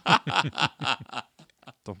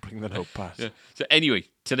 Don't bring the notepad. Yeah. So anyway,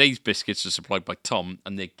 today's biscuits are supplied by Tom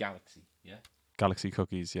and they're Galaxy. Yeah. Galaxy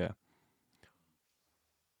cookies, yeah.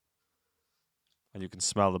 And you can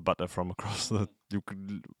smell the butter from across the. You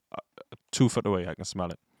can 2 foot away. I can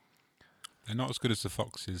smell it. They're not as good as the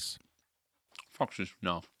Foxes. Foxes,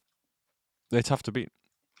 no. They're tough to beat.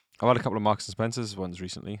 I've had a couple of Marks and Spencer's ones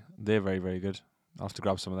recently. They're very, very good. I'll have to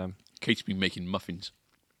grab some of them. Kate's been making muffins.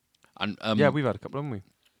 And Yeah, we've had a couple, haven't we?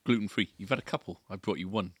 gluten free. You've had a couple. I brought you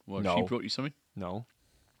one. Well, No. She brought you something? No.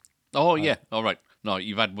 Oh, yeah. All right. No,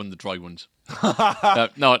 you've had one of the dry ones.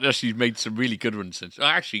 No, she's made some really good ones since.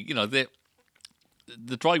 Actually, you know, the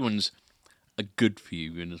dry ones are good for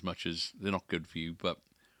you in as much as they're not good for you, but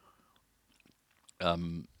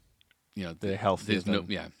you know, They're healthy. there's no,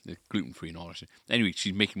 yeah, they're gluten free and all that shit. Anyway,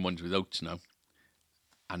 she's making ones with oats now,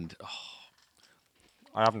 and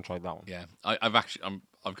I haven't tried that one. yeah, I've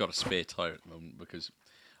got a spare tire at the moment because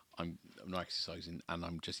I'm not exercising and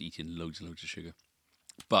I'm just eating loads and loads of sugar.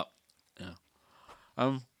 But yeah,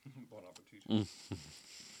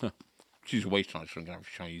 she's a waste tonight, so I'm gonna have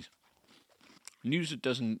Chinese. News that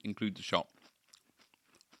doesn't include the shop.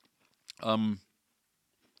 Or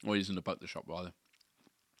isn't about the shop rather.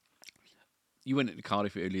 You went into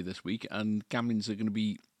Cardiff earlier this week, and gamblings are going to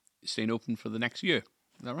be staying open for the next year. Is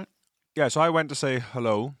that right? Yeah, so I went to say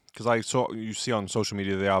hello because I saw you see on social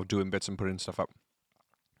media they are doing bits and putting stuff up,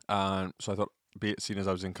 and so I thought, seeing as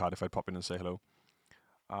I was in Cardiff, I'd pop in and say hello,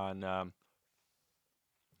 and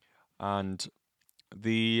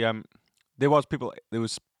there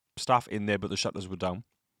was staff in there, but the shutters were down,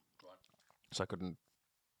 so I couldn't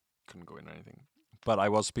go in or anything. But I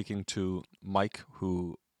was speaking to Mike,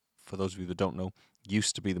 who, for those of you that don't know,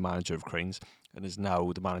 used to be the manager of Cranes and is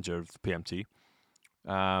now the manager of the PMT.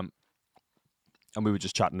 And we were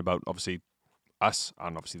just chatting about, obviously, us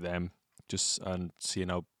and obviously them, and seeing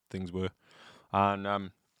how things were. And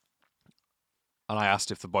I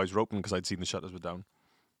asked if the boys were open because I'd seen the shutters were down.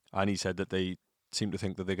 And he said that they seem to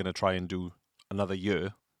think that they're going to try and do another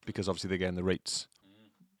year because obviously they're getting the rates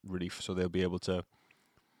relief, so they'll be able to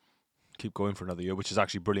keep going for another year, which is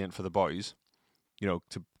actually brilliant for the boys. You know,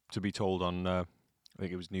 to be told on, I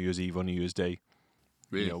think it was New Year's Eve or New Year's Day.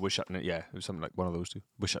 Really? You know, we're shutting it. Yeah, it was something like one of those two.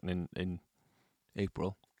 We're shutting in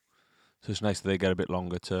April, so it's nice that they get a bit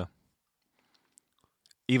longer to,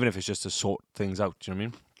 even if it's just to sort things out. Do you know what I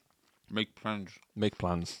mean? Make plans. Make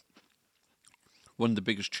plans. One of the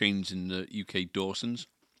biggest chains in the UK, Dawson's,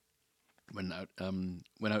 went out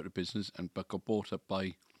of business but got bought up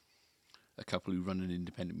by a couple who run an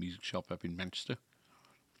independent music shop up in Manchester.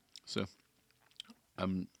 So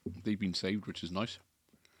they've been saved, which is nice.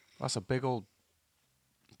 That's a big old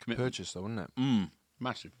Commitment. purchase, though, isn't it?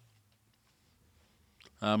 Massive.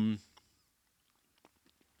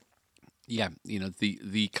 Yeah, you know,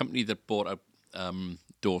 the company that bought up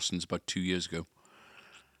Dawson's about 2 years ago,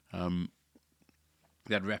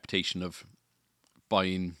 they had a reputation of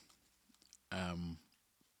buying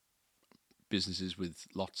businesses with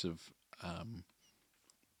lots of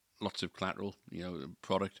collateral, you know,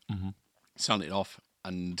 product, selling it off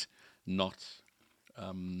and not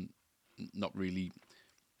really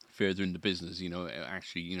furthering the business, you know,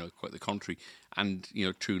 actually, you know, quite the contrary. And, you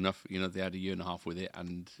know, true enough, you know, they had a year and a half with it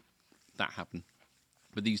and that happened.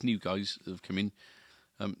 But these new guys that have come in,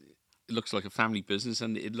 it looks like a family business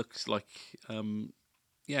and it looks like,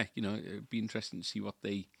 yeah, you know, it'd be interesting to see what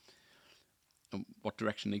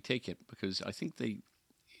direction they take it, because I think they,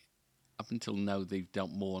 up until now, they've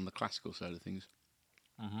dealt more on the classical side of things.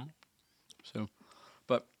 So,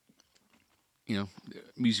 but, you know,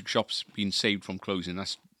 music shops being saved from closing,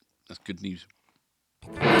 that's good news.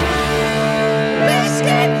 Biscuit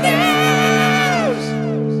News!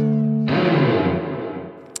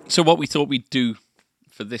 So what we thought we'd do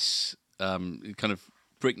for this, kind of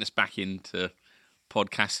breaking us back into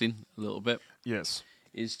podcasting a little bit, Yes.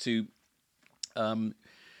 is to,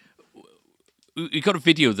 we got a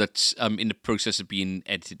video that's in the process of being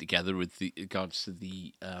edited together with regards to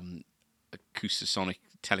the Acoustasonic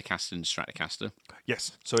Telecaster and Stratocaster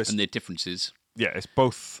Yes. So it's and their differences. it's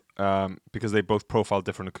both because they both profile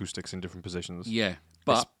different acoustics in different positions. Yeah, It's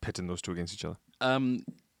but pitting those two against each other.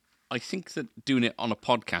 I think that doing it on a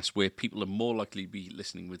podcast where people are more likely to be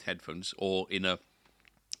listening with headphones or in a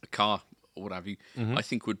car or what have you, I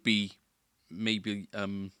think would be maybe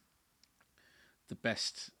the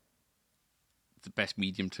best the best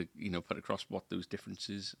medium to put across what those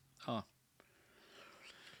differences are.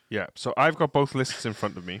 Yeah, so I've got both lists in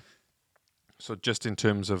front of me. So just in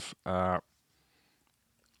terms of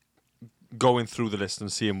going through the list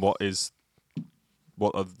and seeing what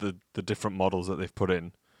are the different models that they've put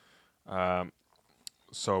in.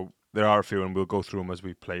 So there are a few, and we'll go through them as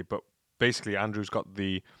we play. But basically, Andrew's got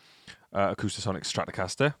the Acoustasonic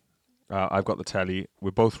Stratocaster. I've got the Tele.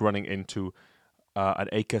 We're both running into an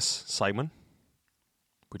Acus Simon.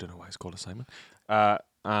 We don't know why it's called a Simon.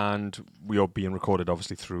 And we are being recorded,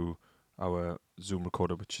 obviously, through our Zoom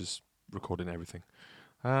recorder, which is recording everything.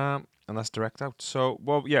 And that's direct out. So,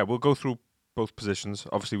 we'll go through both positions.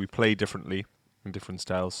 Obviously, we play differently in different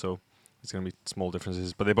styles, so there's going to be small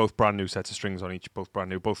differences. But they're both brand new sets of strings on each, both brand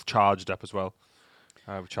new, both charged up as well.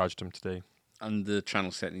 We charged them today. And the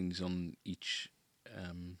channel settings on each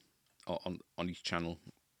on each channel,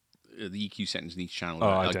 the EQ settings in each channel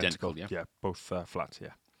are identical. Yeah, both flat.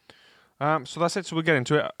 Yeah. So that's it. So we'll get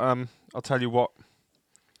into it. I'll tell you what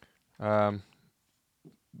are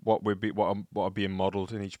being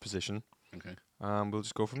modelled in each position. Okay. We'll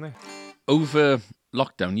just go from there. Over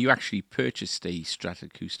lockdown, you actually purchased a Strat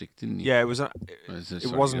Acoustic, didn't you? Yeah, it was.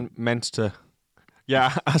 It wasn't meant to.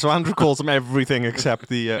 Yeah, so Andrew calls them everything except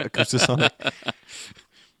the Acoustasonic.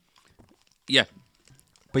 Yeah.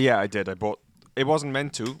 But yeah, I did. I bought. It wasn't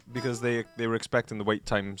meant to because they were expecting the wait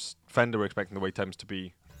times. Fender were expecting the wait times to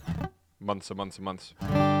be months and months and months,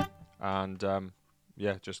 and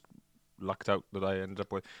just lucked out that I ended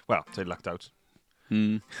up with. Well, say lucked out.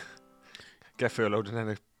 Get furloughed and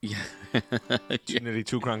then nearly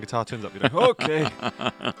 $2,000 guitar turns up. You're like, okay.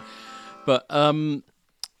 But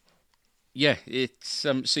it's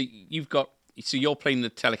so you're playing the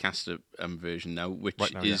Telecaster version now, which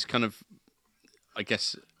right now, is kind of, I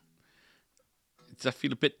guess, does that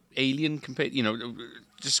feel a bit alien compared?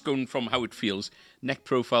 Just going from how it feels, neck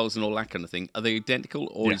profiles and all that kind of thing. Are they identical,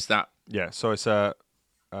 or is that? Yeah. So it's I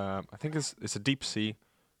think it's a deep C.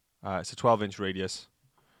 It's a 12-inch radius,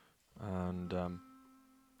 and and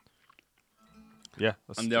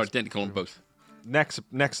they're identical on both. Necks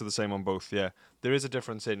are the same on both. Yeah, there is a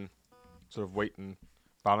difference in sort of weight and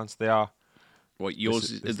balance. They are. What,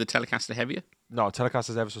 yours is the Telecaster heavier? No,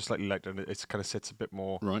 Telecaster's ever so slightly lighter, and it kind of sits a bit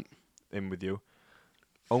more right in with you.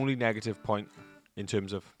 Only negative point in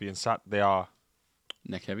terms of being sat, they are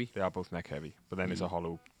neck heavy. They are both neck heavy, but then it's a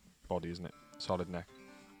hollow body, isn't it? Solid neck.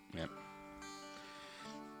 Yeah.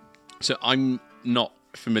 So I'm not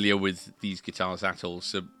familiar with these guitars at all.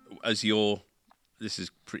 So this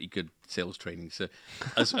is pretty good sales training. So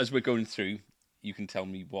as we're going through, you can tell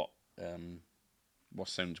me what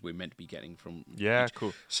sounds we're meant to be getting from. Yeah, each.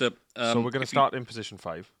 Cool. So we're going to start in position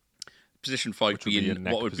 5. Position 5 being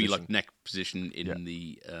what would position. be like neck position in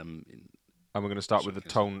the. And we're going to start with the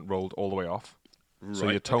tone rolled all the way off. Right, so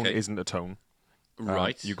your tone isn't a tone.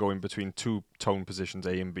 Right. You go in between two tone positions,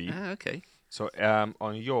 A and B. Okay. So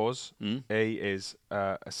on yours, A is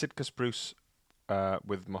a Sitka spruce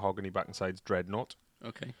with mahogany back and sides dreadnought.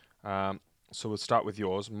 Okay. So we'll start with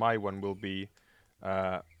yours. My one will be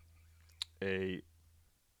a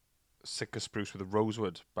Sitka spruce with a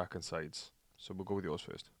rosewood back and sides. So we'll go with yours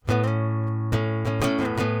first.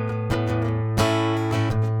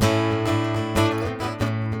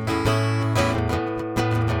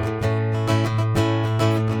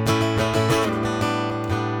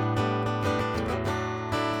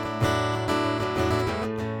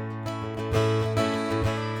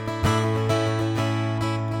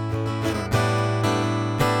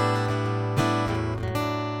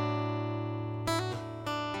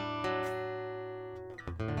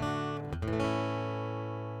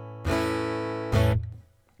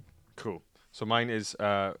 Cool. So mine is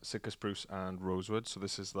Sitka spruce and rosewood. So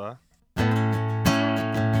this is there.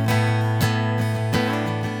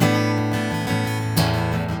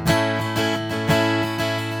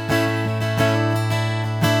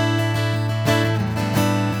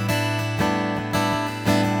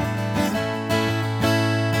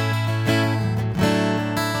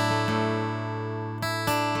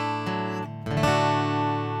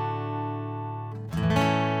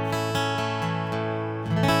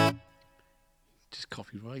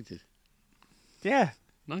 Copyrighted. Yeah.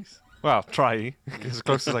 Nice. Well, try as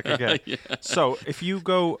close as I can get. Yeah. So if you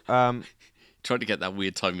go, tried to get that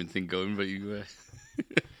weird timing thing going, but you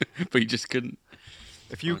but you just couldn't.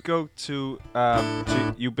 If you go to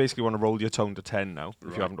you basically want to roll your tone to 10 now,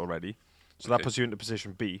 if you haven't already. So that puts you into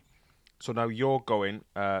position B. So now you're going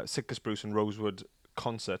Sitka spruce and rosewood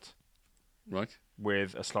concert, right,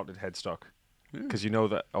 with a slotted headstock. Because you know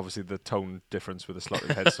that obviously the tone difference with a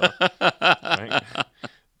slotted headstock. Right?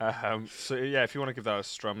 So yeah, if you want to give that a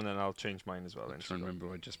strum, and then I'll change mine as well. I'm Then trying to remember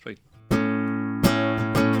what I just played.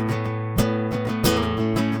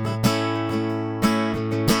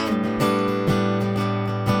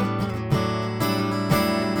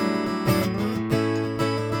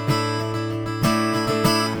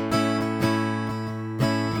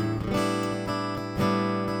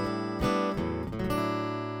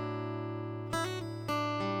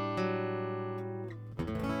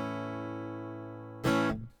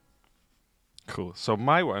 Cool. So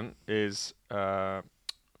my one is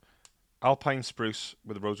Alpine Spruce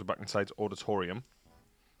with the Rosewood Back and Sides Auditorium.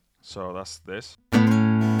 So that's this.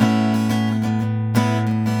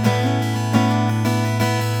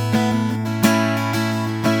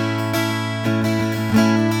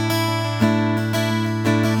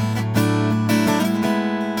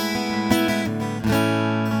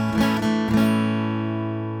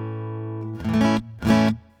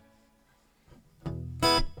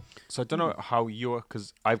 So I don't know how you're,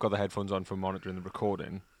 because I've got the headphones on for monitoring the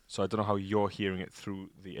recording, so I don't know how you're hearing it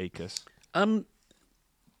through the ACUS.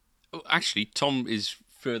 Actually, Tom is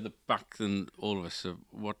further back than all of us. So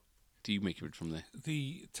what do you make of it from there?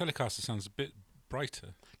 The Telecaster sounds a bit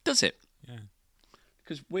brighter. Does it? Yeah.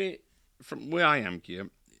 Because from where I am here,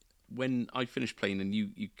 when I finished playing and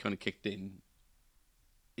you kind of kicked in,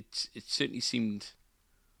 it certainly seemed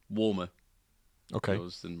warmer Okay.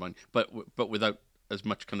 yours than mine, but without as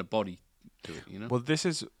much kind of body to it, you know. Well, this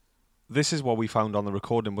is what we found on the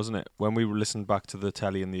recording, wasn't it? When we listened back to the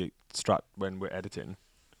Tele and the Strat when we're editing,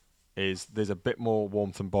 is there's a bit more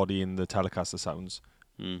warmth and body in the Telecaster sounds.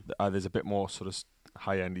 There's a bit more sort of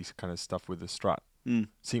high-endy kind of stuff with the Strat.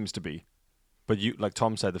 Seems to be. But you, like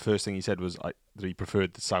Tom said, the first thing he said was that he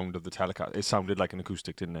preferred the sound of the Telecaster. It sounded like an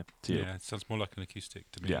acoustic, didn't it? To you? Yeah, it sounds more like an acoustic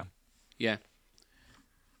to me. Yeah. Yeah.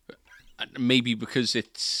 Maybe because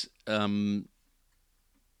it's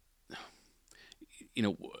you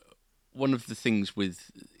know, one of the things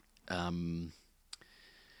with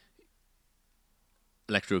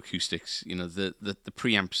electroacoustics, you know, the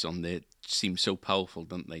preamps on there seem so powerful,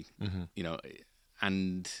 don't they? Mm-hmm. You know,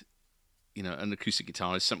 and you know, an acoustic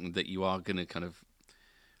guitar is something that you are going to kind of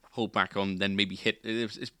hold back on, then maybe hit.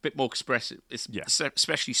 It's a bit more expressive. It's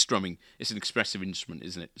especially strumming. It's an expressive instrument,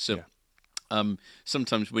 isn't it? So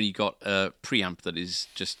sometimes when you got a preamp that is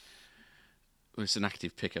just, it's an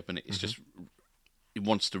active pickup and it's just, it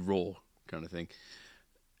wants to roar kind of thing.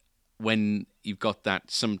 When you've got that,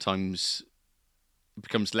 sometimes it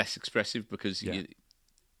becomes less expressive because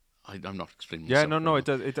I'm not explaining myself. Yeah, no, it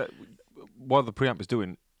does. What the preamp is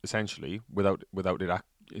doing essentially, without it,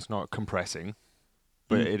 it's not compressing,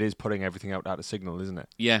 but it is putting everything out at a signal, isn't it?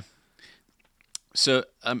 Yeah. So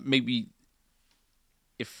maybe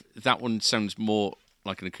if that one sounds more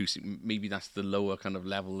like an acoustic, maybe that's the lower kind of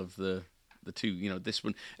level of the two. You know, this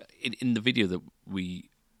one in the video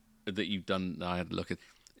that you've done, I had a look at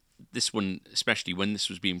this one, especially when this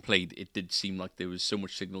was being played. It did seem like there was so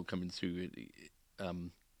much signal coming through.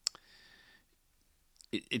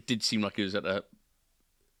 It did seem like it was at a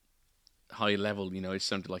high level. You know, it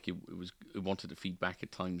sounded like it wanted to feed back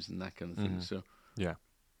at times and that kind of thing. So yeah,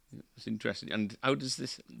 it's interesting. And how does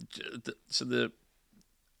this?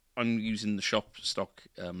 I'm using the shop stock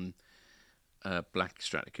black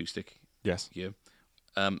Strat acoustic. yes. Yeah.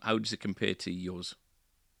 How does it compare to yours?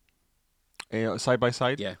 Side by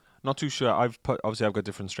side. Yeah. Not too sure. I've got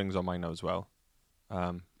different strings on mine now as well,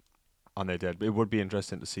 and they're dead. But it would be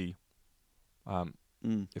interesting to see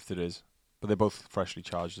if there is. But they're both freshly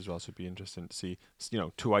charged as well, so it'd be interesting to see, you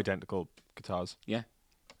know, two identical guitars. Yeah.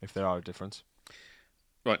 If there are a difference.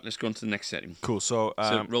 Right, let's go on to the next setting. Cool. So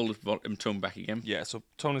roll the volume tone back again. yeah. So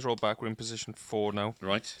tone is rolled back. We're in position 4 now.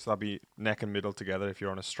 Right. So that'll be neck and middle together if you're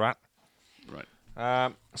on a Strat. Right.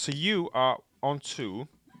 So you are onto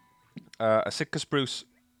a Sitka Spruce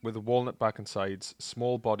with a walnut back and sides,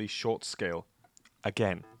 small body, short scale.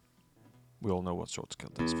 Again, we all know what short scale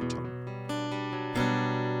does for tone.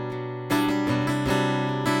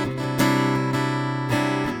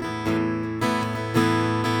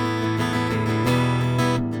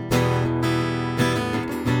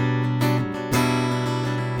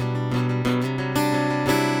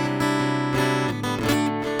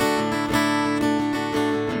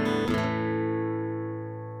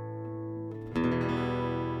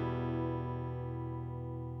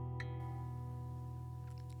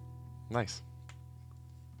 Nice.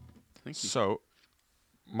 Thank you. So,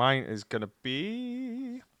 mine is going to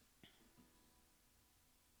be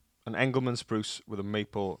an Engelmann Spruce with a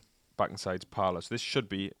maple back and sides parlor. So this should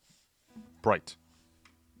be bright.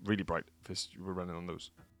 Really bright if we're running on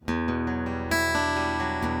those.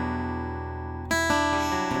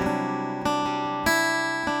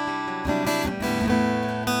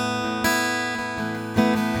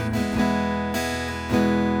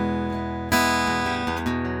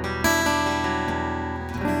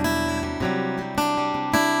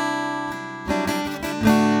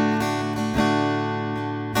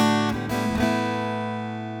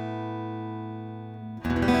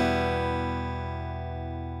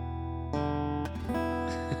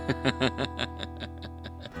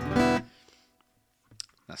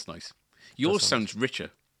 That's nice. Yours sounds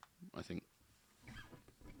richer, I think.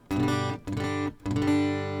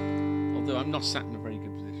 Although I'm not sat in a very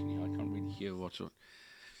good position here, I can't really hear what's what.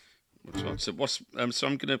 So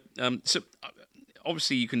I'm gonna.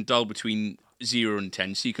 Obviously you can dial between 0 and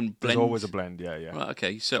 10, so you can blend. There's always a blend, yeah. Right,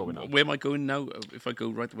 okay, so where am I going now? If I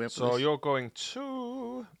go right the way up. So you're going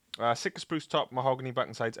to Sitka Spruce Top, Mahogany Back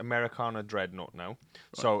and Sides, Americana Dreadnought now. Right.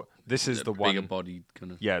 So this is the one. Bigger bodied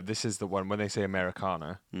kind of. Yeah, this is the one. When they say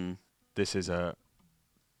Americana, this is a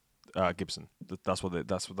Gibson. That's what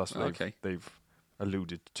they've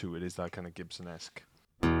alluded to. It is that kind of Gibson-esque.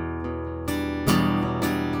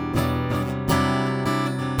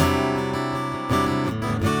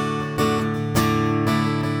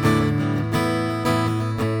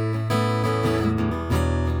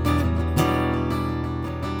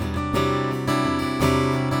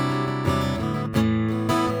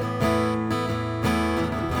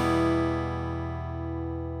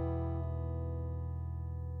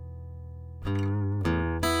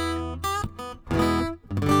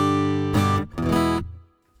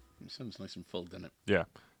 Sounds nice and full, doesn't it? Yeah.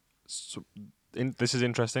 So this is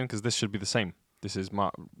interesting because this should be the same. This is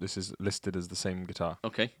listed as the same guitar.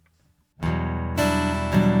 Okay.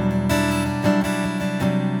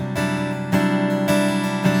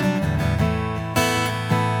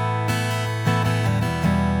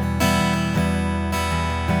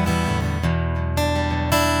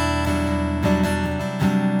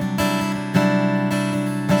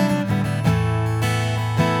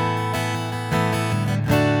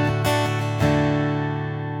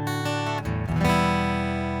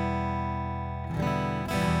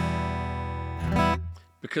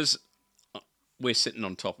 Because we're sitting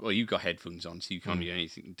on top. Well, you've got headphones on, so you can't hear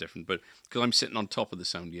anything different. But because I'm sitting on top of the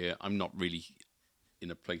sound here, I'm not really in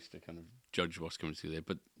a place to kind of judge what's coming through there.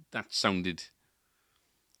 But that sounded.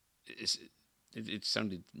 It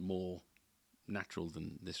sounded more natural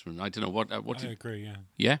than this one. I don't know what. I agree. Yeah.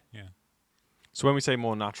 Yeah. Yeah. So when we say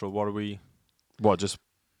more natural, what are we? What, just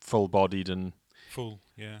full-bodied and full?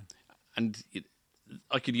 Yeah. And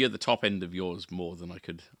I could hear the top end of yours more than I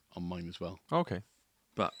could on mine as well. Okay.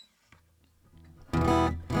 But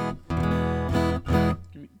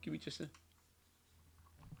give me just a.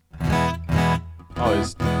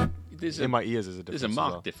 Oh, there's in my ears is a difference. There's a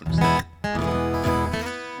marked difference there. Are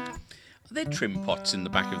there trim pots in the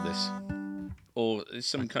back of this, or is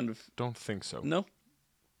some kind of? Don't think so. No.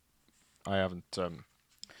 I haven't.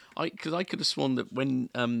 Because I could have sworn that when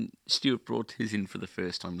Stuart brought his in for the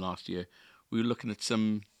first time last year, we were looking at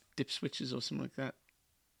some dip switches or something like that.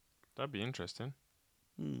 That'd be interesting.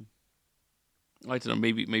 I don't know.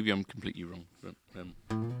 Maybe I'm completely wrong. But,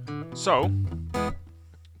 So,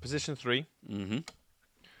 position 3. Mm-hmm.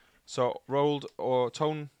 So rolled or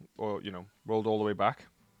tone or rolled all the way back.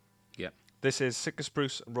 Yeah. This is Sitka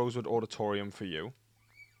Spruce and Rosewood Auditorium for you.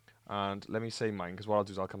 And let me say mine, because what I'll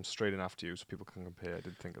do is I'll come straight in after you so people can compare. I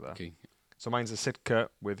did think of that. Okay. So mine's a Sitka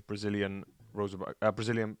with Brazilian rosewood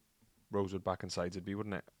back and sides. It'd be,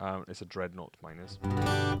 wouldn't it? It's a Dreadnought. Mine is.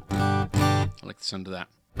 I like the sound of that.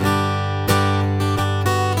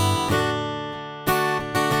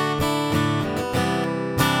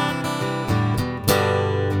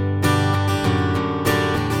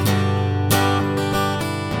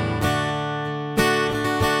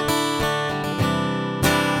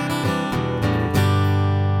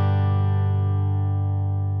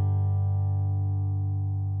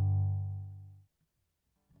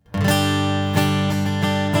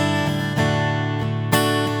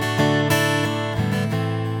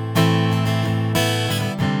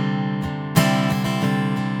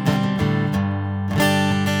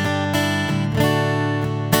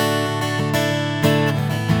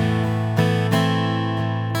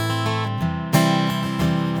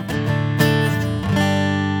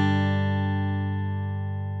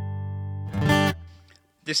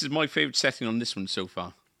 This is my favourite setting on this one so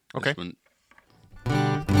far. Okay.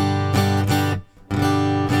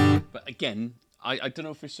 But again, I don't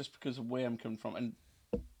know if it's just because of where I'm coming from, and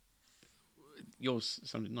yours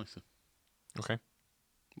sounded nicer. Okay.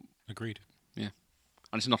 Agreed. Yeah.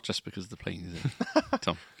 And it's not just because of the playing, is it,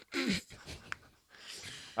 Tom?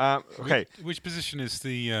 Okay. Which position is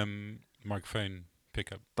the microphone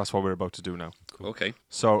pickup? That's what we're about to do now. Cool. Okay.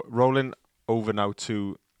 So rolling over now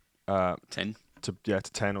to 10. To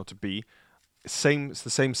 10 or to B. It's the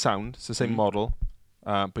same sound, it's the same model,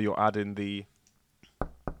 but you're adding the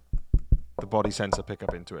body sensor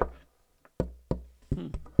pickup into it.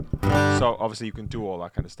 So obviously you can do all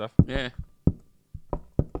that kind of stuff. Yeah.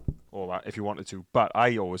 All that if you wanted to. But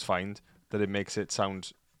I always find that it makes it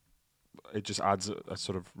sound it just adds a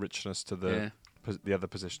sort of richness to the the other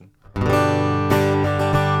position.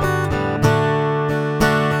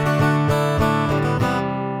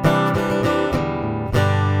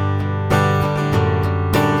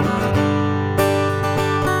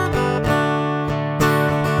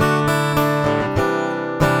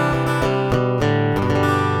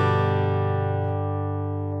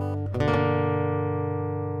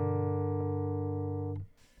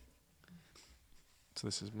 So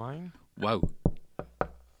this is mine. Wow.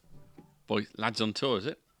 Boy, lads on tour, is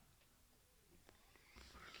it?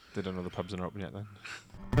 They don't know the pubs are open yet then.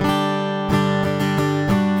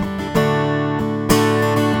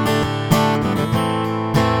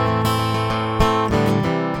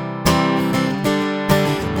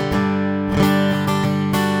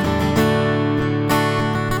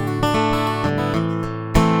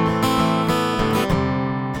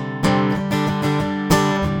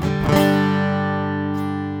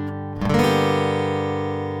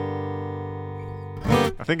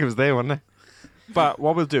 I think it was there, wasn't it? But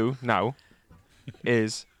what we'll do now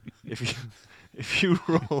is if you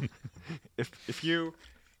roll if you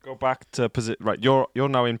go back to position, right, you're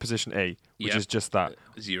now in position A, which is just that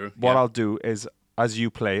 0. What I'll do is as you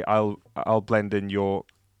play, I'll blend in your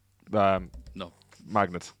No.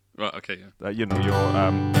 magnet. Right. Okay. Yeah. Your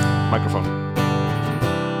microphone.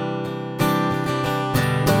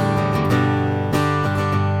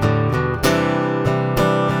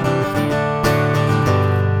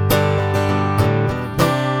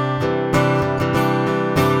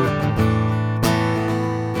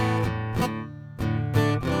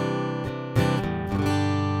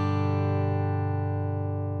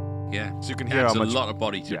 Yeah. So you can hear Adds how much a lot of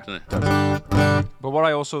body to Yeah, it, doesn't it? does. But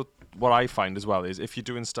what I find as well is if you're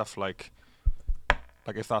doing stuff like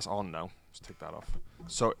if that's on now, let's take that off.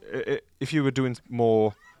 So if you were doing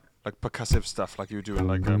more like percussive stuff, like you were doing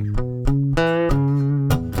like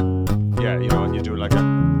yeah, you know, and you're doing like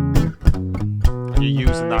and you're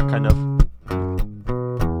using that kind of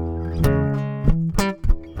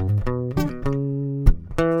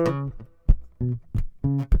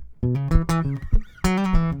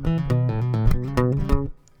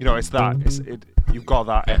it's that. You've got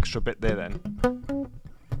that extra bit there then.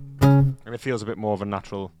 And it feels a bit more of a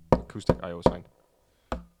natural acoustic, I always find.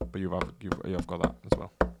 But you've got that as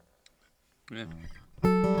well. Yeah.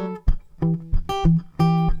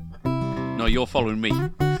 No, you're following me.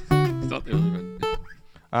 It's not the other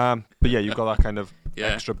one. But yeah, you've got that kind of Yeah.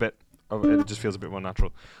 extra bit of it. It just feels a bit more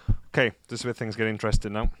natural. Okay, this is where things get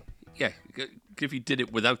interesting now. Yeah. If you did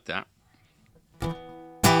it without that.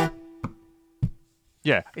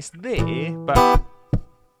 Yeah, it's there, but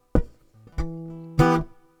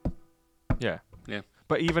yeah. Yeah.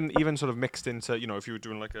 But even sort of mixed into, you know, if you were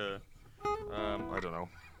doing like a, I don't know,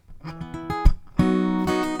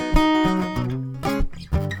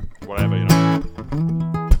 whatever, you know.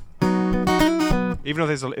 Even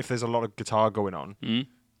if there's a lot of guitar going on,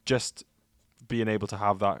 just being able to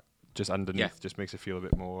have that just underneath just makes it feel a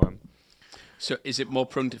bit more. So is it more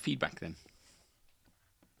prone to feedback then?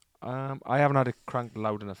 I haven't had it cranked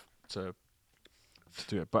loud enough to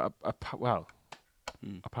do it, but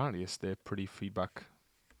apparently they're pretty feedback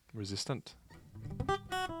resistant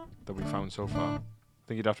that we found so far. I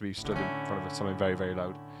think you'd have to be stood in front of something very, very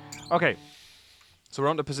loud. Okay, so we're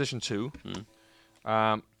on to position 2.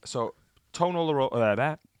 So tone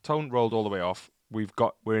rolled all the way off.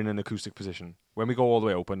 We're in an acoustic position. When we go all the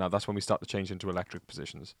way open, now that's when we start to change into electric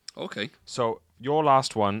positions. Okay. So your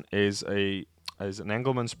last one is an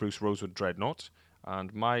Engelmann Spruce Rosewood Dreadnought,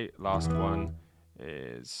 and my last one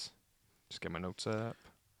is, just get my notes up.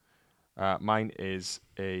 Mine is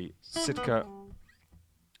a Sitka.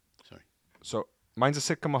 Sorry. So mine's a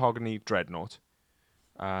Sitka Mahogany Dreadnought,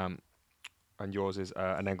 and yours is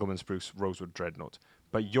an Engelmann Spruce Rosewood Dreadnought.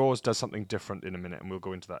 But yours does something different in a minute, and we'll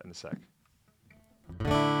go into that in a sec.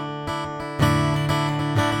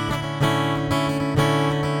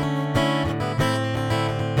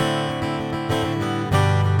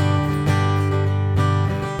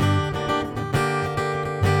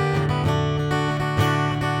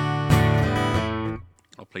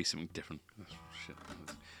 I'll play something different. Oh, shit.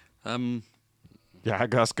 Yeah,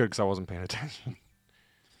 that's good because I wasn't paying attention.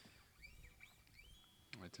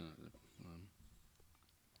 I don't know.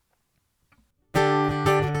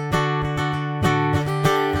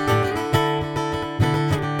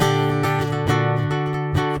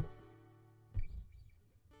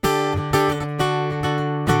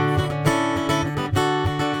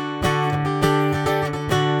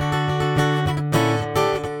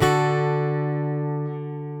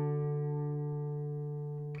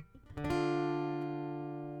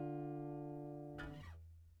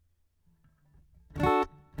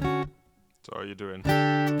 So are you doing?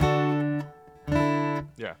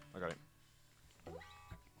 Yeah, I got it.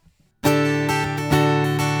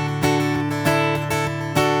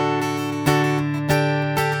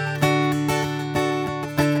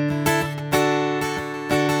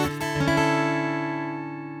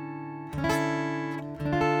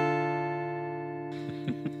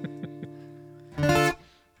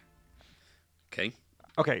 Okay.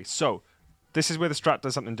 Okay, so this is where the Strat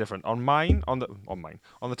does something different. On the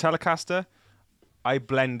Telecaster, I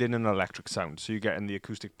blend in an electric sound, so you're getting the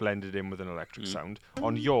acoustic blended in with an electric sound.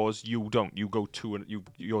 On yours, you don't. You go to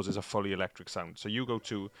yours is a fully electric sound. So you go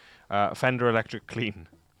to Fender Electric Clean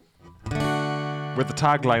with the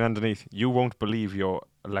tagline underneath. You won't believe your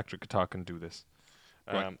electric guitar can do this.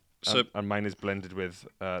 Right. So and mine is blended with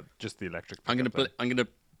just the electric. I'm gonna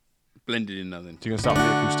blend it in now then. So you're gonna start with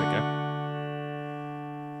the acoustic, yeah?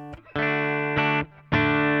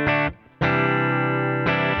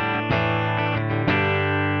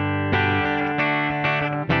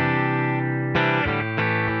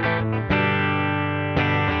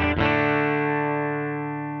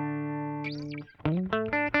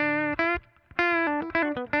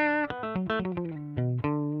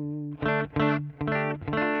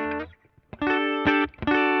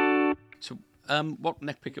 So what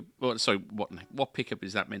neck pickup? What pickup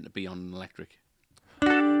is that meant to be on an electric?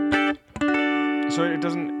 So it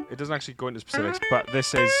doesn't actually go into specifics, but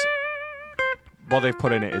this is what they've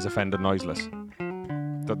put in it is a Fender noiseless.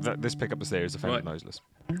 This pickup is there is a Fender Right. noiseless.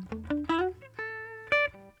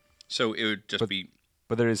 So it would just be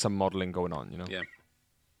But there is some modelling going on, yeah.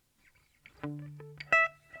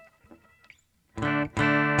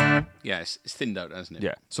 Yeah, it's thinned out, hasn't it?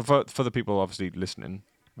 Yeah. So for the people obviously listening,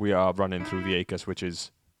 we are running through the Acus, which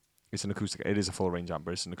is it's an acoustic. It is a full range amp,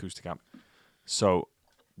 but it's an acoustic amp. So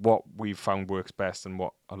what we've found works best, and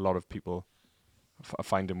what a lot of people are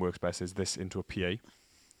finding works best, is this into a PA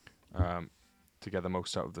to get the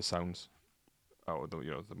most out of the sounds, or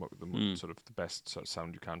the sort of the best sort of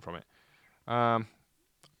sound you can from it.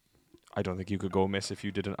 I don't think you could go amiss if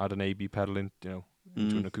you didn't add an A/B pedal into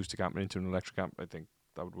an acoustic amp and into an electric amp. I think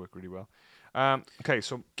that would work really well. Okay,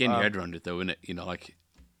 so Getting your head around it though, isn't it? Like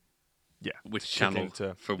yeah, which kick channel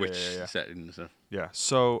into- for which yeah. settings. So. Yeah.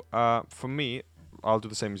 So for me, I'll do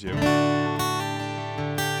the same as you.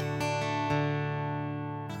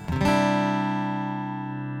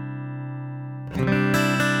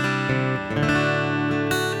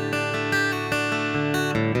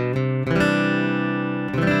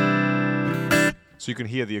 So you can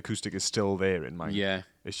hear the acoustic is still there in mine. Yeah.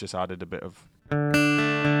 It's just added a bit of.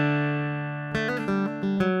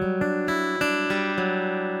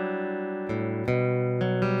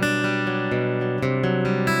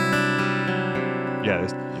 Yeah,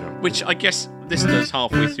 Which I guess this does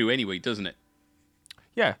halfway through anyway, doesn't it?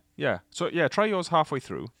 Yeah. So yeah, try yours halfway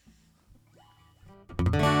through.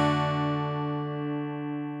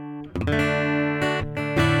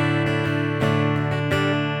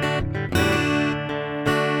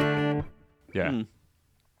 Yeah.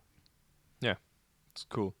 Yeah. It's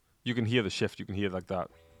cool. You can hear the shift. You can hear like that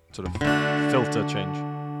sort of filter change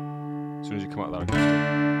as soon as you come out of that acoustic.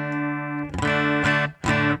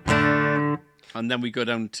 And then we go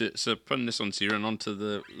down to putting this on zero and onto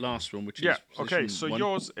the last one, which Yeah. is Okay. position So 1.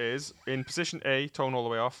 yours is in position A, tone all the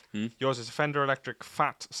way off. Yours is a Fender Electric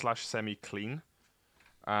Fat / Semi Clean,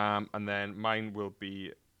 and then mine will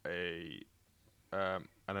be an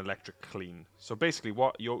Electric Clean. So basically,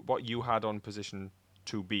 what you had on position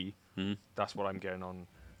 2B, that's what I'm getting on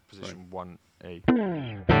position 1A.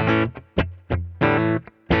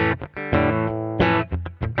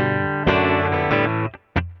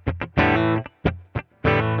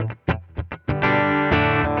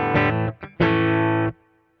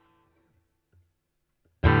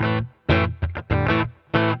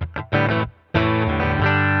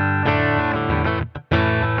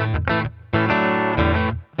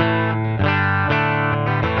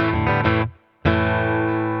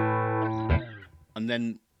 And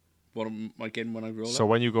then what am I getting when I roll So it?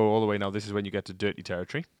 when you go all the way now, this is when you get to dirty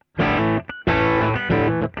territory.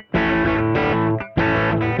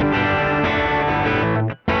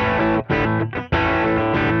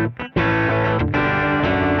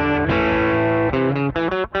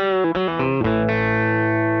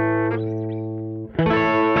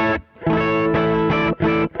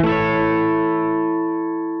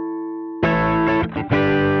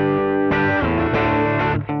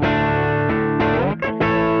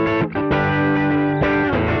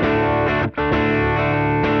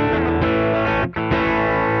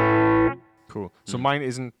 Cool. So mine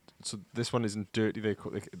isn't. So this one isn't dirty. They're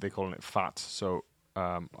calling it fat. So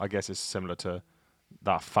I guess it's similar to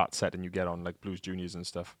that fat setting you get on like Blues Juniors and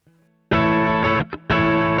stuff.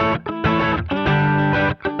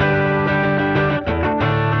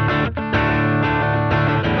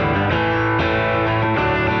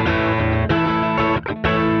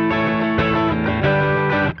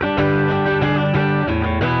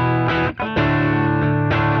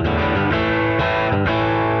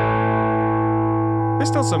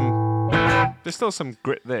 There's still some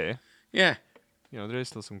grit there. Yeah. You know, there is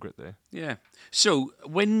still some grit there. Yeah. So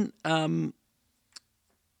when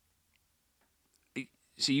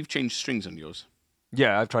so you've changed strings on yours,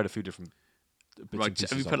 Yeah, I've tried a few different bits and right?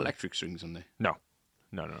 pieces Have you of put it. electric strings on there? No.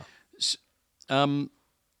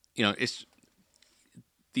 You know,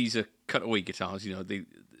 these are cutaway guitars. You know, they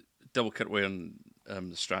double cutaway on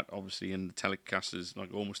the Strat, obviously, and the Telecasters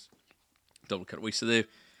like almost double cutaway. So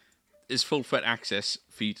there's full fret access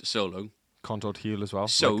for you to solo. Contoured heel as well,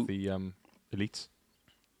 So- like the Elites.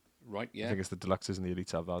 Right. I Yeah. think it's the Deluxes and the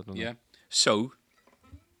Elites have that, don't Yeah. So,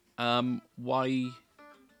 why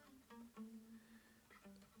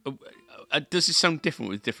does it sound different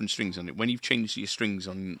with different strings on it when you've changed your strings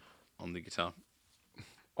on the guitar? they?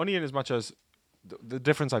 Only in as much as the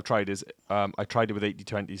difference I've tried is I tried it with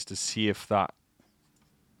 80/20s to see if that,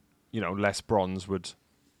 you know, less bronze would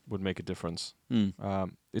make a difference.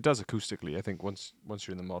 It does acoustically, I think, once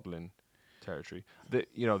you're in the modeling territory.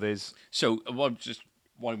 There's So,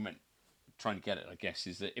 what I meant trying to get it, I guess,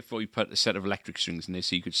 is that if we put a set of electric strings in there,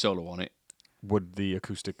 so you could solo on it. would the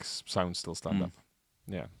acoustic sound still stand up?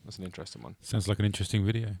 Yeah, that's an interesting one. Sounds like an interesting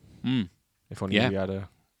video. If only Yeah. we had a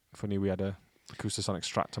Acoustasonic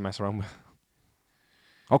Strat to mess around with.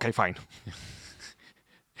 Okay, fine.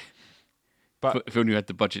 But If only you had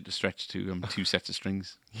the budget to stretch to 2 sets of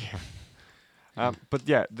strings. but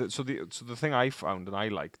yeah, so the thing I found and I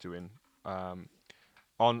like doing on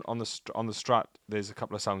the Strat, there's a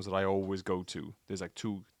couple of sounds that I always go to. There's like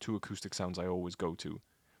two acoustic sounds I always go to.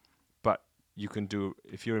 But you can do,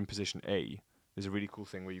 if you're in position A, there's a really cool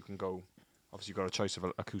thing where you can go. Obviously, you've got a choice of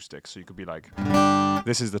acoustics, so you could be like,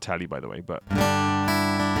 this is the Tele, by the way, but.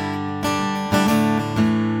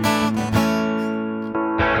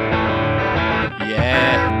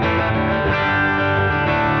 Yeah.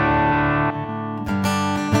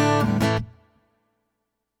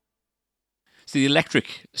 So the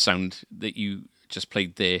electric sound that you just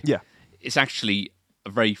played there, Yeah. it's actually a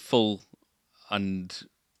very full and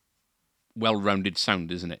well-rounded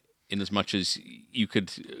sound, isn't it? In as much as you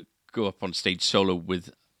could go up on stage solo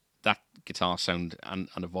with that guitar sound and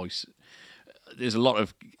a voice. There's a lot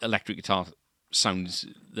of electric guitar sounds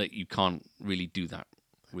that you can't really do that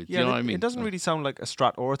with. Yeah, Do you know what I mean? It doesn't really sound like a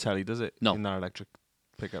Strat or a Tele, does it? No. In that electric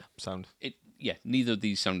pickup sound. Neither of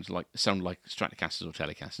these sound like Stratocasters or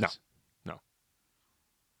Telecasters. No.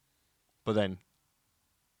 But then,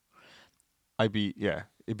 it'd be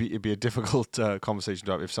a difficult conversation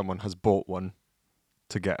to have if someone has bought one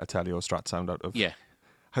to get a Tele or Strat sound out of. Yeah.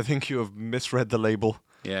 I think you have misread the label.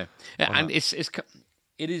 Yeah, and it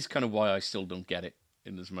is kind of why I still don't get it,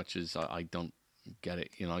 in as much as I don't get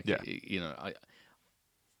it. You know,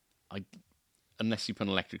 I unless you put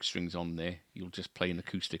electric strings on there, you'll just play an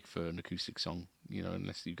acoustic for an acoustic song. You know,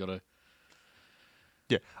 unless you've got a.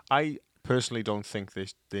 Yeah, I personally don't think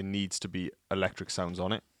there needs to be electric sounds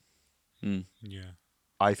on it. Yeah.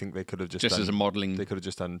 I think they could have just done, as a modelling. They could have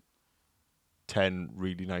just done 10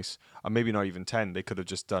 really nice, and maybe not even 10. They could have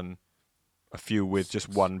just done a few with just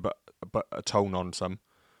one, but a tone on some.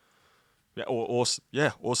 Yeah, or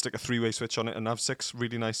stick a 3-way switch on it and have 6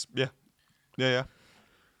 really nice. Yeah.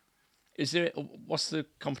 Is there? What's the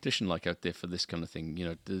competition like out there for this kind of thing? You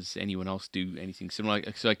know, does anyone else do anything similar?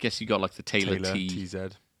 So I guess you got like the Taylor T.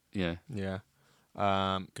 TZ. Yeah.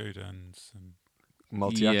 Godans and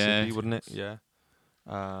Multi-axis, wouldn't it? Yeah.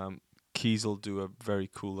 Keys will do a very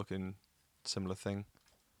cool looking similar thing.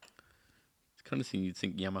 It's the kind of thing you'd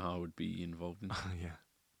think Yamaha would be involved in. Yeah.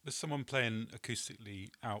 there's someone playing acoustically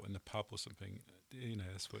out in the pub or something. You know,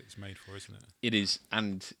 that's what it's made for, isn't it? It is,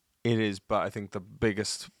 and It is, but I think the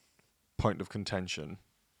biggest point of contention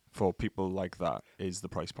for people like that is the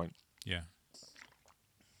price point. Yeah.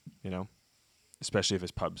 You know, especially if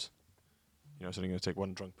it's pubs. You know, it's only going to take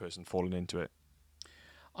one drunk person falling into it.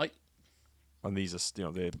 And these are, you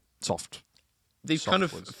know, they're soft. they've soft kind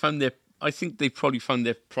of ones. found their. I think they probably found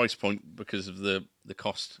their price point because of the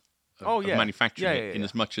cost of manufacturing it. In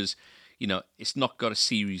as much as, you know, it's not got a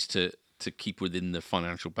series to keep within the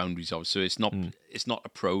financial boundaries of. So it's not a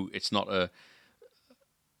Pro. It's not a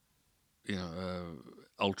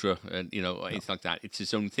Ultra, and anything like that. It's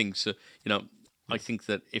its own thing. So I think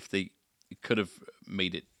that if they could have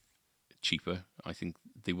made it cheaper, I think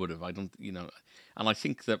they would have. I don't, and I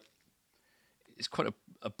think that it's quite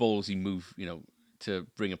a ballsy move, to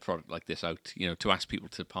bring a product like this out, to ask people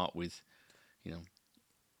to part with,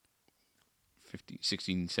 50,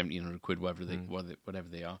 16, 1700 quid, whatever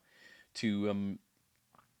they are, to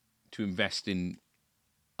invest in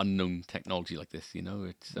unknown technology like this,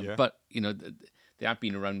 It's, but they have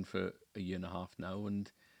been around for a year and a half now,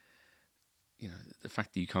 and the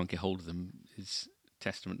fact that you can't get hold of them is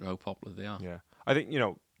testament to how popular they are. Yeah, I think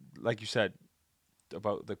like you said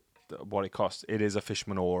about the what it costs. It is a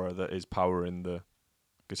Fishman Aura that is powering the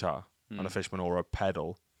guitar, and a Fishman Aura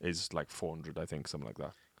pedal is like 400, I think, something like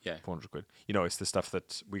that. Yeah, 400 quid. It's the stuff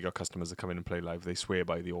that we got customers that come in and play live. They swear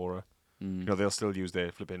by the Aura. They'll still use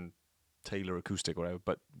their flipping Taylor acoustic or whatever,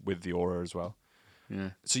 but with the Aura as well.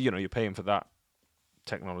 Yeah. So you're paying for that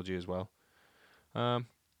technology as well.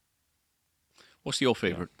 What's your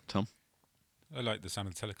favourite, Tom? I like the sound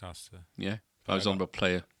of the Telecaster. Yeah, I was on about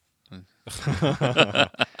player.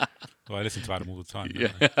 Well, I listen to Adam all the time.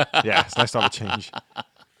 Yeah, Yeah, it's nice to have a change.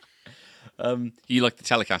 you like the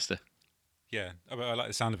Telecaster? Yeah, I like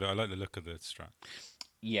the sound of it. I like the look of the Strat.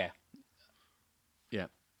 Yeah.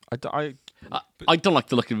 I I don't like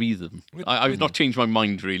the look of either of them. With- I've with- not changed my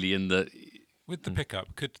mind really in the. With the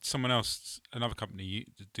pickup, could someone else, another company,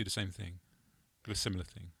 do the same thing? Do a similar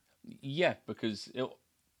thing? Yeah, because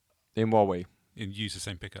in what way? And use the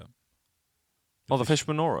same pickup? The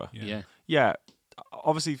Fishman Aura. Yeah. Yeah,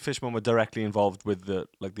 obviously Fishman were directly involved with the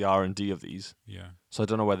R&D of these, Yeah. so I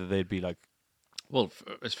don't know whether they'd be like. well,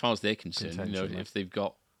 as far as they're concerned, Contention, if they've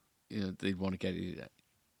got, they'd want to get it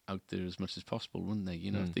out there as much as possible, wouldn't they?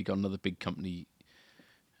 If they got another big company.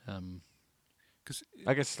 Because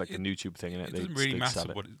I guess it's like the new tube thing, innit? it doesn't really matter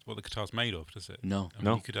what the guitar's made of, does it? No. I mean,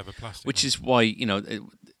 No. You could have a plastic Which one. is why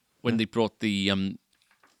when they brought the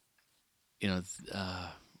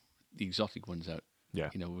the exotic ones out, Yeah.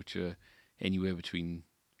 which are anywhere between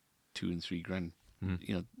 $2,000 and $3,000.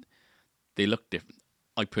 Mhm. They look different.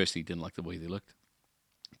 I personally didn't like the way they looked,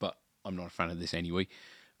 but I'm not a fan of this anyway.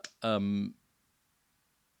 But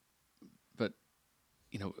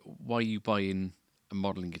why are you buying a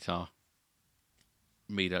modelling guitar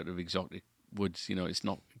made out of exotic woods? It's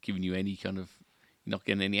not giving you any kind of, you're not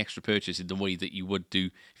getting any extra purchase in the way that you would do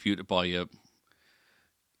if you were to buy a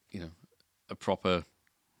proper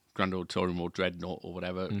Grand Auditorium or Dreadnought or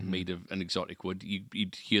whatever made of an exotic wood.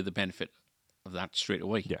 You'd hear the benefit of that straight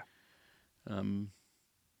away. Yeah. Um,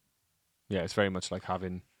 Yeah, it's very much like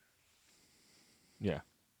having. Yeah.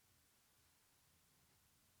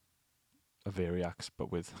 A Variax,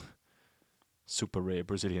 but with super rare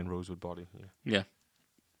Brazilian rosewood body. Yeah. yeah.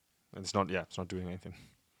 And it's not doing anything.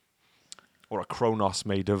 Or a Kronos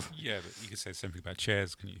made of. Yeah, but you could say the same thing about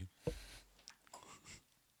chairs, can you?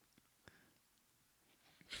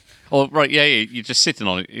 Oh, right, yeah, you're just sitting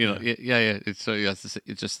on it, yeah. It's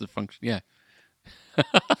it's just the function, yeah.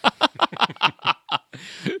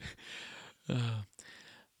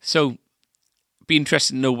 So, be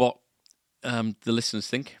interested to know what the listeners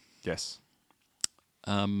think. Yes.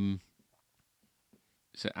 So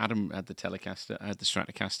Adam had the Telecaster, I had the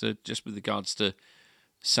Stratocaster. Just with regards to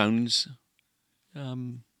sounds,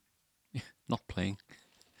 not playing.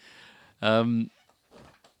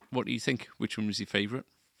 What do you think? Which one was your favourite?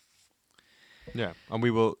 Yeah, and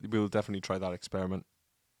we will definitely try that experiment.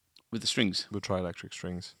 With the strings? We'll try electric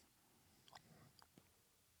strings.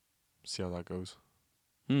 See how that goes.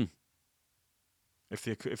 If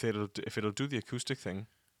it'll do the acoustic thing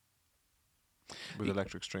with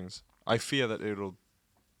electric strings, I fear that it'll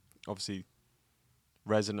obviously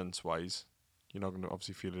resonance wise, you're not going to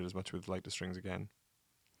obviously feel it as much with lighter strings again.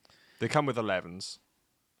 They come with 11s.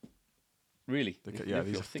 Really?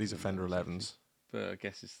 These are Fender 11s. But I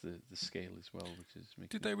guess it's the scale as well, which is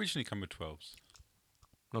making Did they originally come with 12s?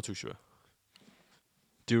 Not too sure.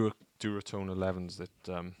 Duratone 11s that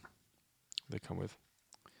they come with.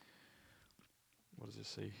 What does it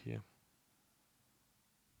say here?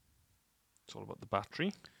 It's all about the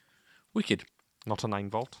battery. wicked. Not a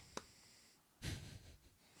 9-volt.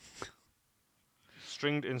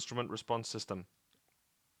 Stringed instrument response system.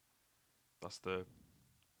 That's the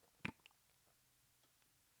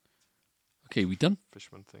Okay, we done?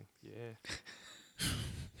 Fishman thing. Yeah.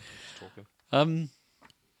 Just talking.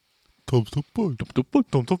 Top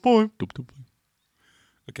boy.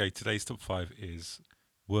 Okay, today's top 5 is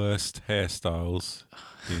worst hairstyles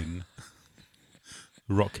in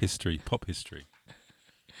rock history, pop history.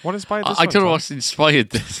 What inspired this I one, don't know Tom? what's inspired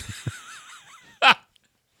this.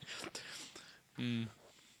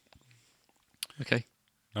 Okay.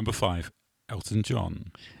 Number 5, Elton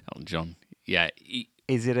John. Elton John. Yeah.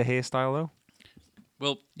 Is it a hairstyle though?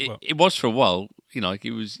 Well, Well- it was for a while. Like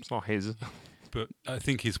it was. It's not his. But I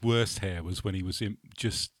think his worst hair was when he was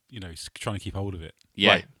just trying to keep hold of it.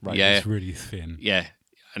 Yeah, Right. yeah, It's really thin. yeah.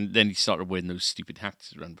 And then he started wearing those stupid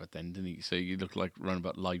hats around about then, didn't he? So you look like around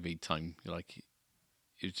about Live Aid time. Like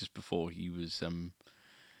it was just before he was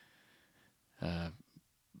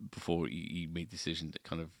before he made the decision to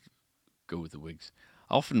kind of go with the wigs.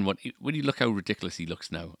 I often when you look how ridiculous he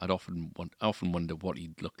looks now, I often wonder what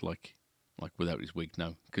he'd look like without his wig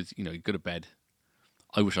now. Because you go to bed.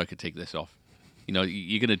 I wish I could take this off. You're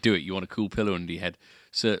going to do it. You want a cool pillow under your head.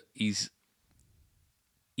 So he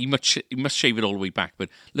must shave it all the way back. But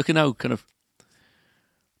looking at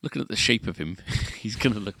the shape of him, he's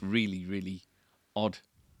going to look really, really odd.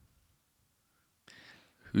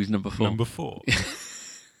 Who's number 4? Number 4.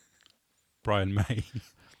 Brian May.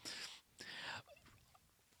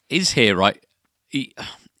 His hair, right?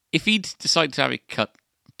 If he'd decided to have it cut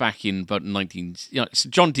back in about so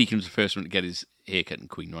John Deacon was the first one to get his hair cut in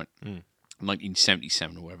Queen, right?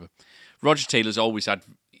 1977 or whatever. Roger Taylor's always had.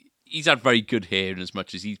 He's had very good hair in as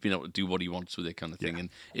much as he's been able to do what he wants with it, kind of thing, and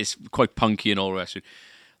it's quite punky and all the rest of it.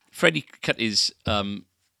 Freddie cut his.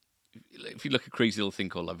 If you look at Crazy Little Thing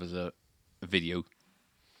Called Love as a video,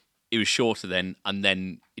 it was shorter then, and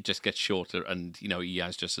then it just gets shorter, and he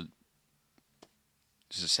has just a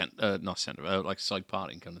not center, like side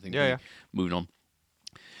parting kind of thing. Yeah. Moving on.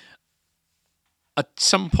 At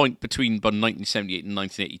some point between about 1978 and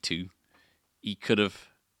 1982, he could have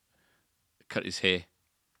cut his hair,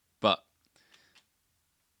 but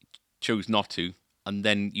chose not to. And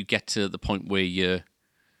then you get to the point where you're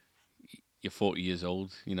 40 years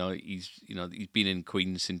old. He's been in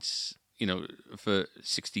Queen since for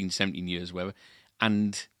 16, 17 years, whatever,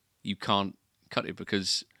 and you can't cut it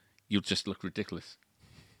because you'll just look ridiculous.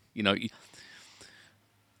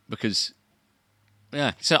 Because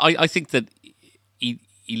So I think that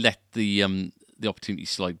he let the opportunity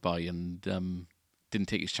slide by and didn't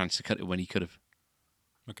take his chance to cut it when he could have.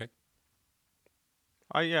 Okay.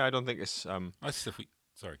 I don't think it's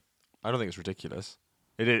Sorry. I don't think it's ridiculous.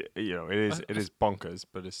 It is bonkers,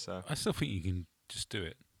 but it's I still think you can just do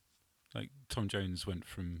it. Like Tom Jones went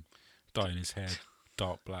from dyeing his hair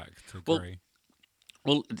dark black to grey.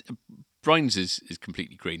 Well, Brian's is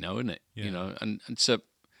completely grey now, isn't it? Yeah. And so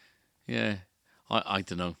I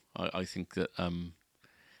don't know. I think that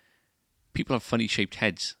people have funny shaped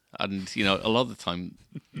heads, and a lot of the time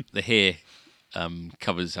the hair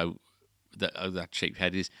covers how that shaped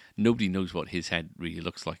head is. Nobody knows what his head really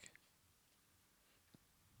looks like.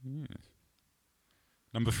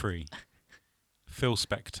 Number 3, Phil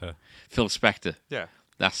Spector. Phil Spector. yeah.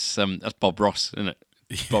 That's Bob Ross, isn't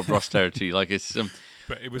it? Bob Ross territory. Like it's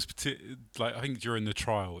But it was I think during the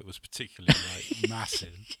trial it was particularly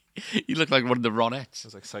massive. He looked like one of the Ronettes.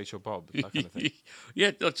 It's like Sideshow Bob, that kind of thing.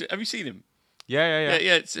 Yeah, have you seen him? Yeah.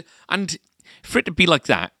 Yeah. And for it to be like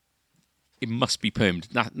that, it must be permed.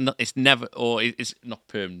 It's never, or it's not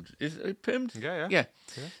permed. Is it permed? Yeah.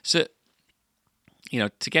 So,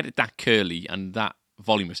 to get it that curly and that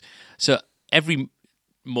voluminous. So every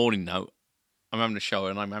morning now, I'm having a shower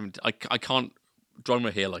and I can't dry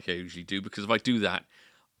my hair like I usually do, because if I do that,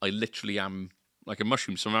 I literally am like a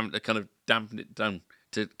mushroom. So I'm having to kind of dampen it down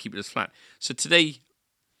to keep it as flat. So today,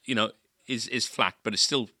 is flat, but it's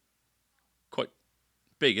still quite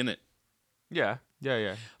big, isn't it? Yeah.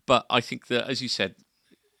 But I think that, as you said,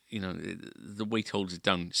 the weight holds it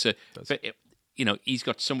down. So, he's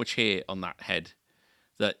got so much hair on that head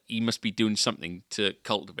that he must be doing something to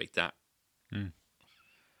cultivate that.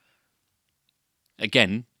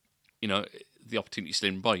 Again, the opportunity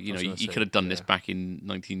slid him by. He could have done this back in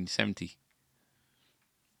 1970.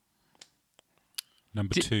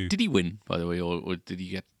 Number 2. Did he win, by the way, or did he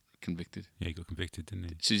get convicted? Yeah, he got convicted, didn't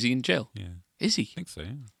he? So is he in jail? Yeah. Is he? I think so,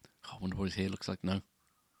 yeah. Oh, I wonder what his hair looks like now.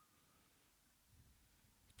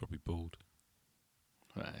 Probably bald.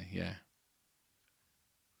 Yeah.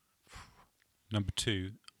 Number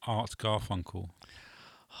 2, Art Garfunkel.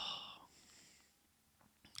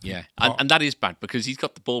 Yeah, and that is bad because he's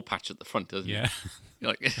got the bald patch at the front, doesn't Yeah. he?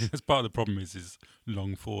 Like, That's part of the problem is his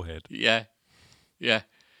long forehead. Yeah.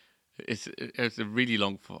 It's a really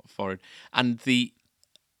long forehead, and we've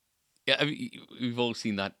all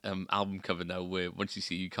seen that album cover now, where once you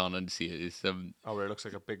see it, you can't unsee it. It's where it looks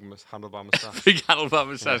like a big handlebar moustache. big handlebar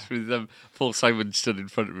moustache with Paul Simon stood in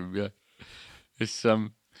front of him. Yeah, it's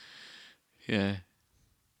yeah,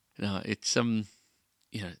 no, it's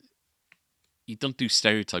you don't do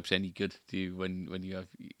stereotypes any good, do you? When you have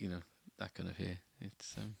that kind of hair.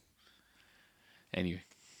 It's anyway.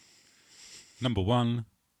 Number 1,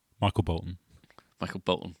 Michael Bolton. Michael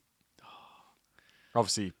Bolton.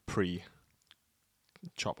 Obviously,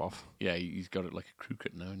 chop off. Yeah, he's got it like a crew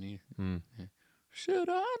cut now, hasn't he? Mm. Yeah. Said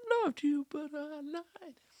I loved you, but I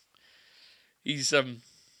lied. He's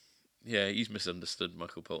he's misunderstood,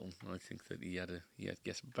 Michael Bolton. I think that he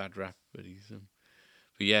gets a bad rap, but his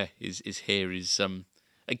hair is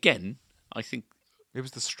again. I think It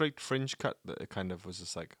was the straight fringe cut that it kind of was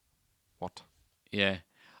just like, what? yeah,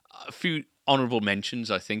 a few honourable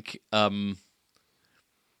mentions. I think was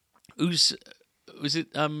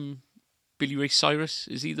it Billy Ray Cyrus?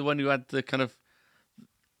 Is he the one who had the kind of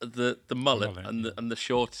the mullet and the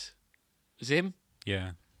short? Is it him?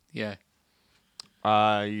 Yeah. Yeah.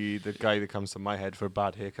 The guy that comes to my head for a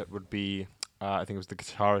bad haircut would be, I think it was the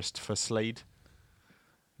guitarist for Slade,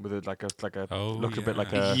 with a looked a bit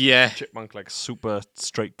like a chipmunk, like super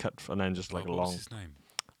straight cut, and then just like what long. was his name?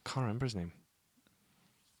 Can't remember his name.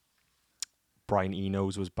 Brian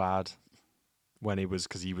Eno's was bad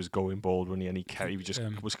because he was going bald when he just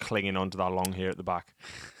was clinging onto that long hair at the back.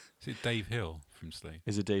 Is it Dave Hill from Slade?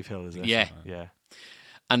 Is it Dave Hill? Is it? Yeah. Yeah.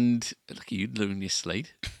 And look at you learning your Slade.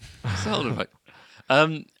 What's that all about?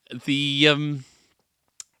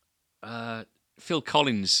 Phil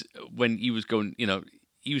Collins, when he was going,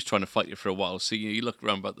 he was trying to fight it for a while. So you look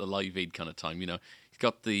around about the Live Aid kind of time. He's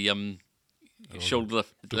got the shoulder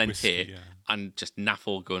length hair and just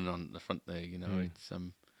naffle going on at the front there. It's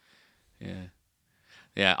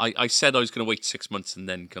I said I was going to wait 6 months and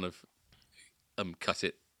then kind of cut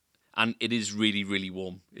it, and it is really, really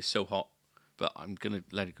warm. It's so hot, but I'm going to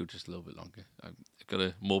let it go just a little bit longer. I've got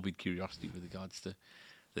a morbid curiosity with regards to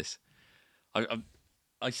this. I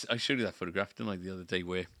showed you that photograph, didn't I, the other day,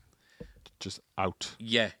 where just out.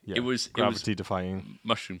 Yeah. It was gravity defying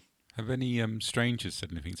mushroom. Have any strangers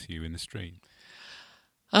said anything to you in the street?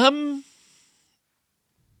 I'm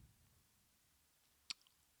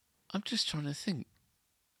just trying to think.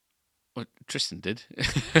 Well, Tristan did.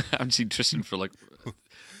 I haven't seen Tristan for like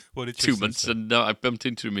 2 months, and I bumped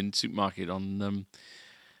into him in the supermarket on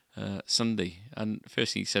Sunday, and the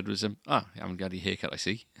first thing he said was, I haven't got your haircut, I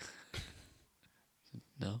see.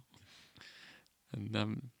 No.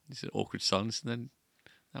 And he said awkward silence, and then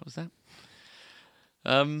that was that.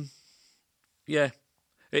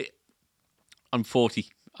 I'm 40,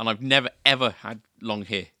 and I've never ever had long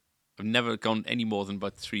hair. I've never gone any more than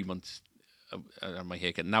about 3 months on my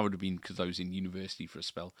haircut, and that would have been because I was in university for a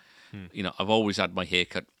spell. I've always had my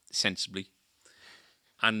haircut sensibly,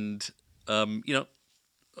 and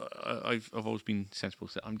I've always been sensible.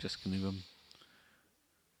 So I'm just going to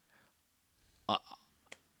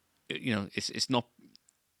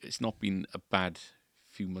it's not been a bad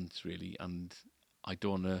few months really, and I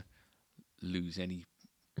don't want to lose any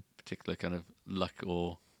particular kind of luck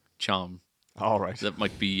or charm. All right. That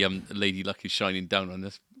might be Lady Luck is shining down on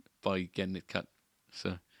us by getting it cut. So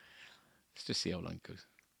let's just see how long it goes.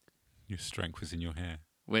 Your strength was in your hair.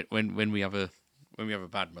 When we have a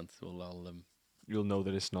bad month, you'll know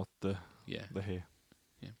that it's not the the hair.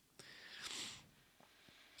 Yeah.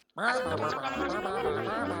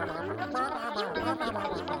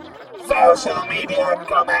 Social media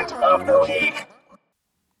comment of the week.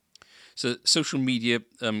 So social media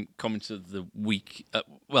comments of the week.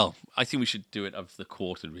 I think we should do it of the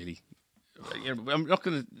quarter really. I'm not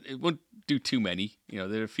going to. It won't do too many.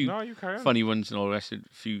 There are a few funny ones and all the rest. A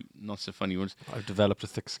few not so funny ones. I've developed a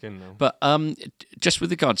thick skin now. But just with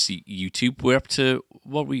regards to YouTube, we're up to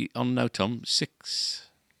what are we on now, Tom? 6.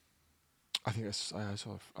 I think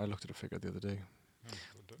I looked at a figure the other day.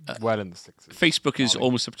 Well in the 6s. Facebook is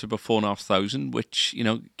almost up to about 4,500, which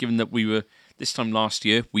given that we were this time last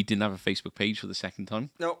year, we didn't have a Facebook page for the second time.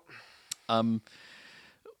 No.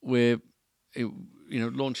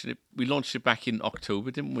 Launching it. We launched it back in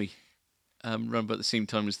October, didn't we? Around about the same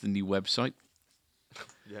time as the new website.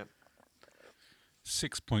 Yeah.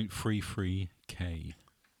 6.33K.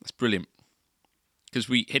 That's brilliant. Because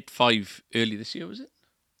we hit 5 early this year, was it?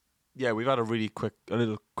 Yeah, we've had a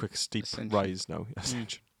little quick steep rise now.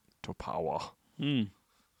 Ascension to power. Mm.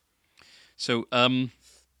 So, a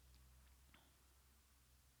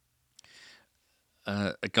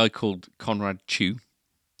guy called Conrad Chew.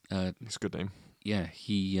 It's a good name. Yeah,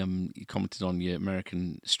 he commented on your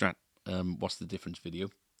American Strat What's the Difference video.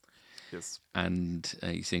 Yes. And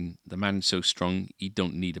he's saying, the man's so strong, he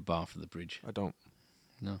don't need a bar for the bridge. I don't.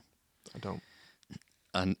 No. I don't.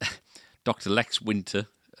 And Dr. Lex Winter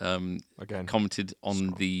again commented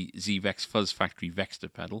on the ZVEX Fuzz Factory Vexter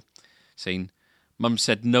pedal, saying, Mum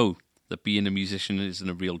said no, that being a musician isn't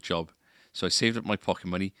a real job. So I saved up my pocket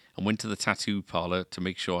money and went to the tattoo parlor to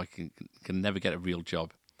make sure I can never get a real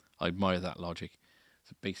job. I admire that logic.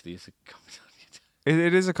 So basically, it's a comment on it.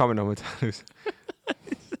 It is a comment on my tattoos.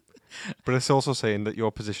 But it's also saying that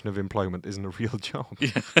your position of employment isn't a real job. Do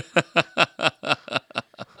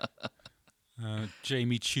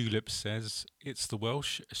Jamie Tulip says it's the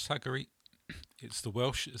Welsh Zachary. It's the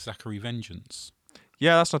Welsh Zachary Vengeance.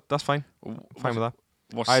 Yeah, that's fine. Fine with that.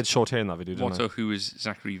 What's, I had short hair in that video, didn't what I? or who is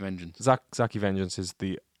Zachary Vengeance? Zachy Vengeance is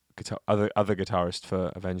the other guitarist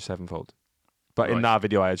for Avenged Sevenfold. But in Right. that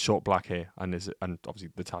video, I had short black hair, and obviously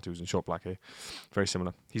the tattoos and short black hair, very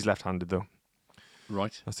similar. He's left-handed though.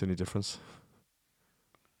 Right. That's the only difference.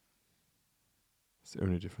 That's the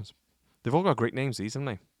only difference. They've all got great names, these, haven't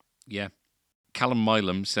they? Yeah. Callum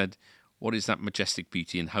Milam said, "What is that majestic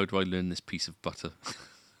beauty, and how do I learn this piece of butter?"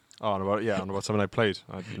 Oh, on about something I played.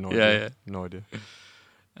 I had no Yeah, idea. yeah. No idea.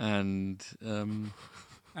 And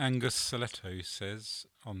Angus Saletto says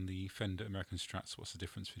on the Fender American Strats, "What's the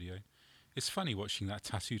difference?" video. It's funny watching that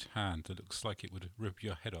tattooed hand that looks like it would rip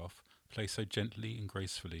your head off play so gently and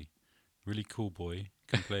gracefully. Really cool boy.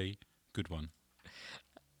 Can play. Good one.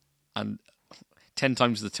 and 10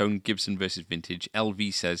 times the tone, Gibson versus Vintage.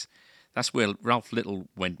 LV says, "That's where Ralph Little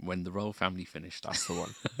went when the Royal Family finished." That's the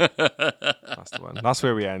one. That's the one. That's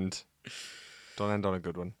where we end. Don't end on a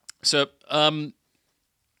good one. So, I'm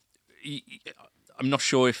not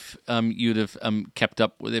sure if you'd have kept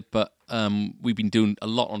up with it, but we've been doing a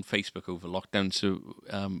lot on Facebook over lockdown. So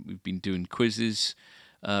we've been doing quizzes.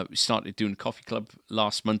 We started doing Coffee Club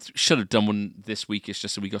last month. Should have done one this week. It's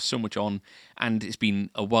just that we got so much on, and it's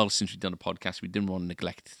been a while since we've done a podcast. We didn't want to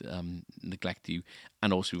neglect you,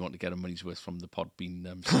 and also we want to get our money's worth from the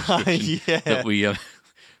Podbean subscription Yeah. that we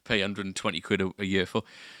pay 120 quid a year for.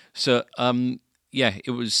 So yeah,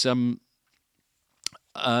 it was.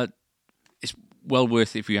 It's well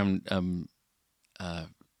worth it if you haven't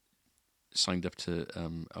signed up to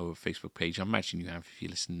our Facebook page. I imagine you have if you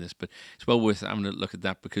listen to this, but it's well worth having a look at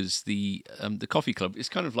that because the Coffee Club is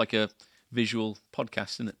kind of like a visual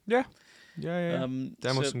podcast, isn't it? Yeah.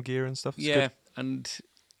 Demo So- some gear and stuff. It's yeah, good. and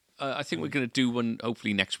I think we're going to do one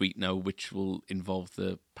hopefully next week now, which will involve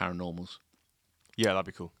the paranormals. Yeah, that'd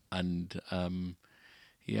be cool. And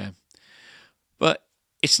yeah, but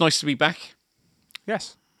it's nice to be back.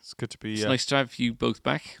 Yes. It's good to be. It's nice to have you both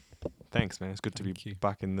back. Thanks, man. It's good to Thank be you.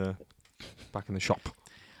 back in the shop.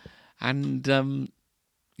 And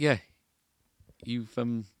yeah, you've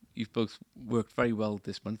both worked very well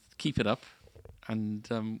this month. Keep it up, and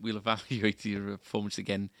we'll evaluate your performance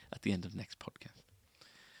again at the end of next podcast.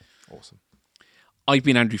 Awesome. I've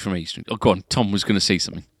been Andrew from A String. Oh, go on. Tom was going to say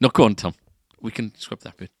something. No, go on, Tom. We can scrub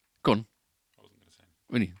that bit. Go on. I wasn't going to say anything.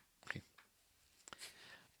 Winnie. Okay.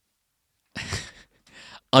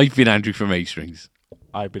 I've been Andrew from A Strings.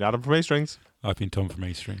 I've been Adam from A Strings. I've been Tom from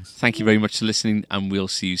A Strings. Thank you very much for listening, and we'll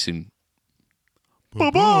see you soon.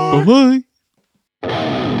 Bye-bye. Bye-bye.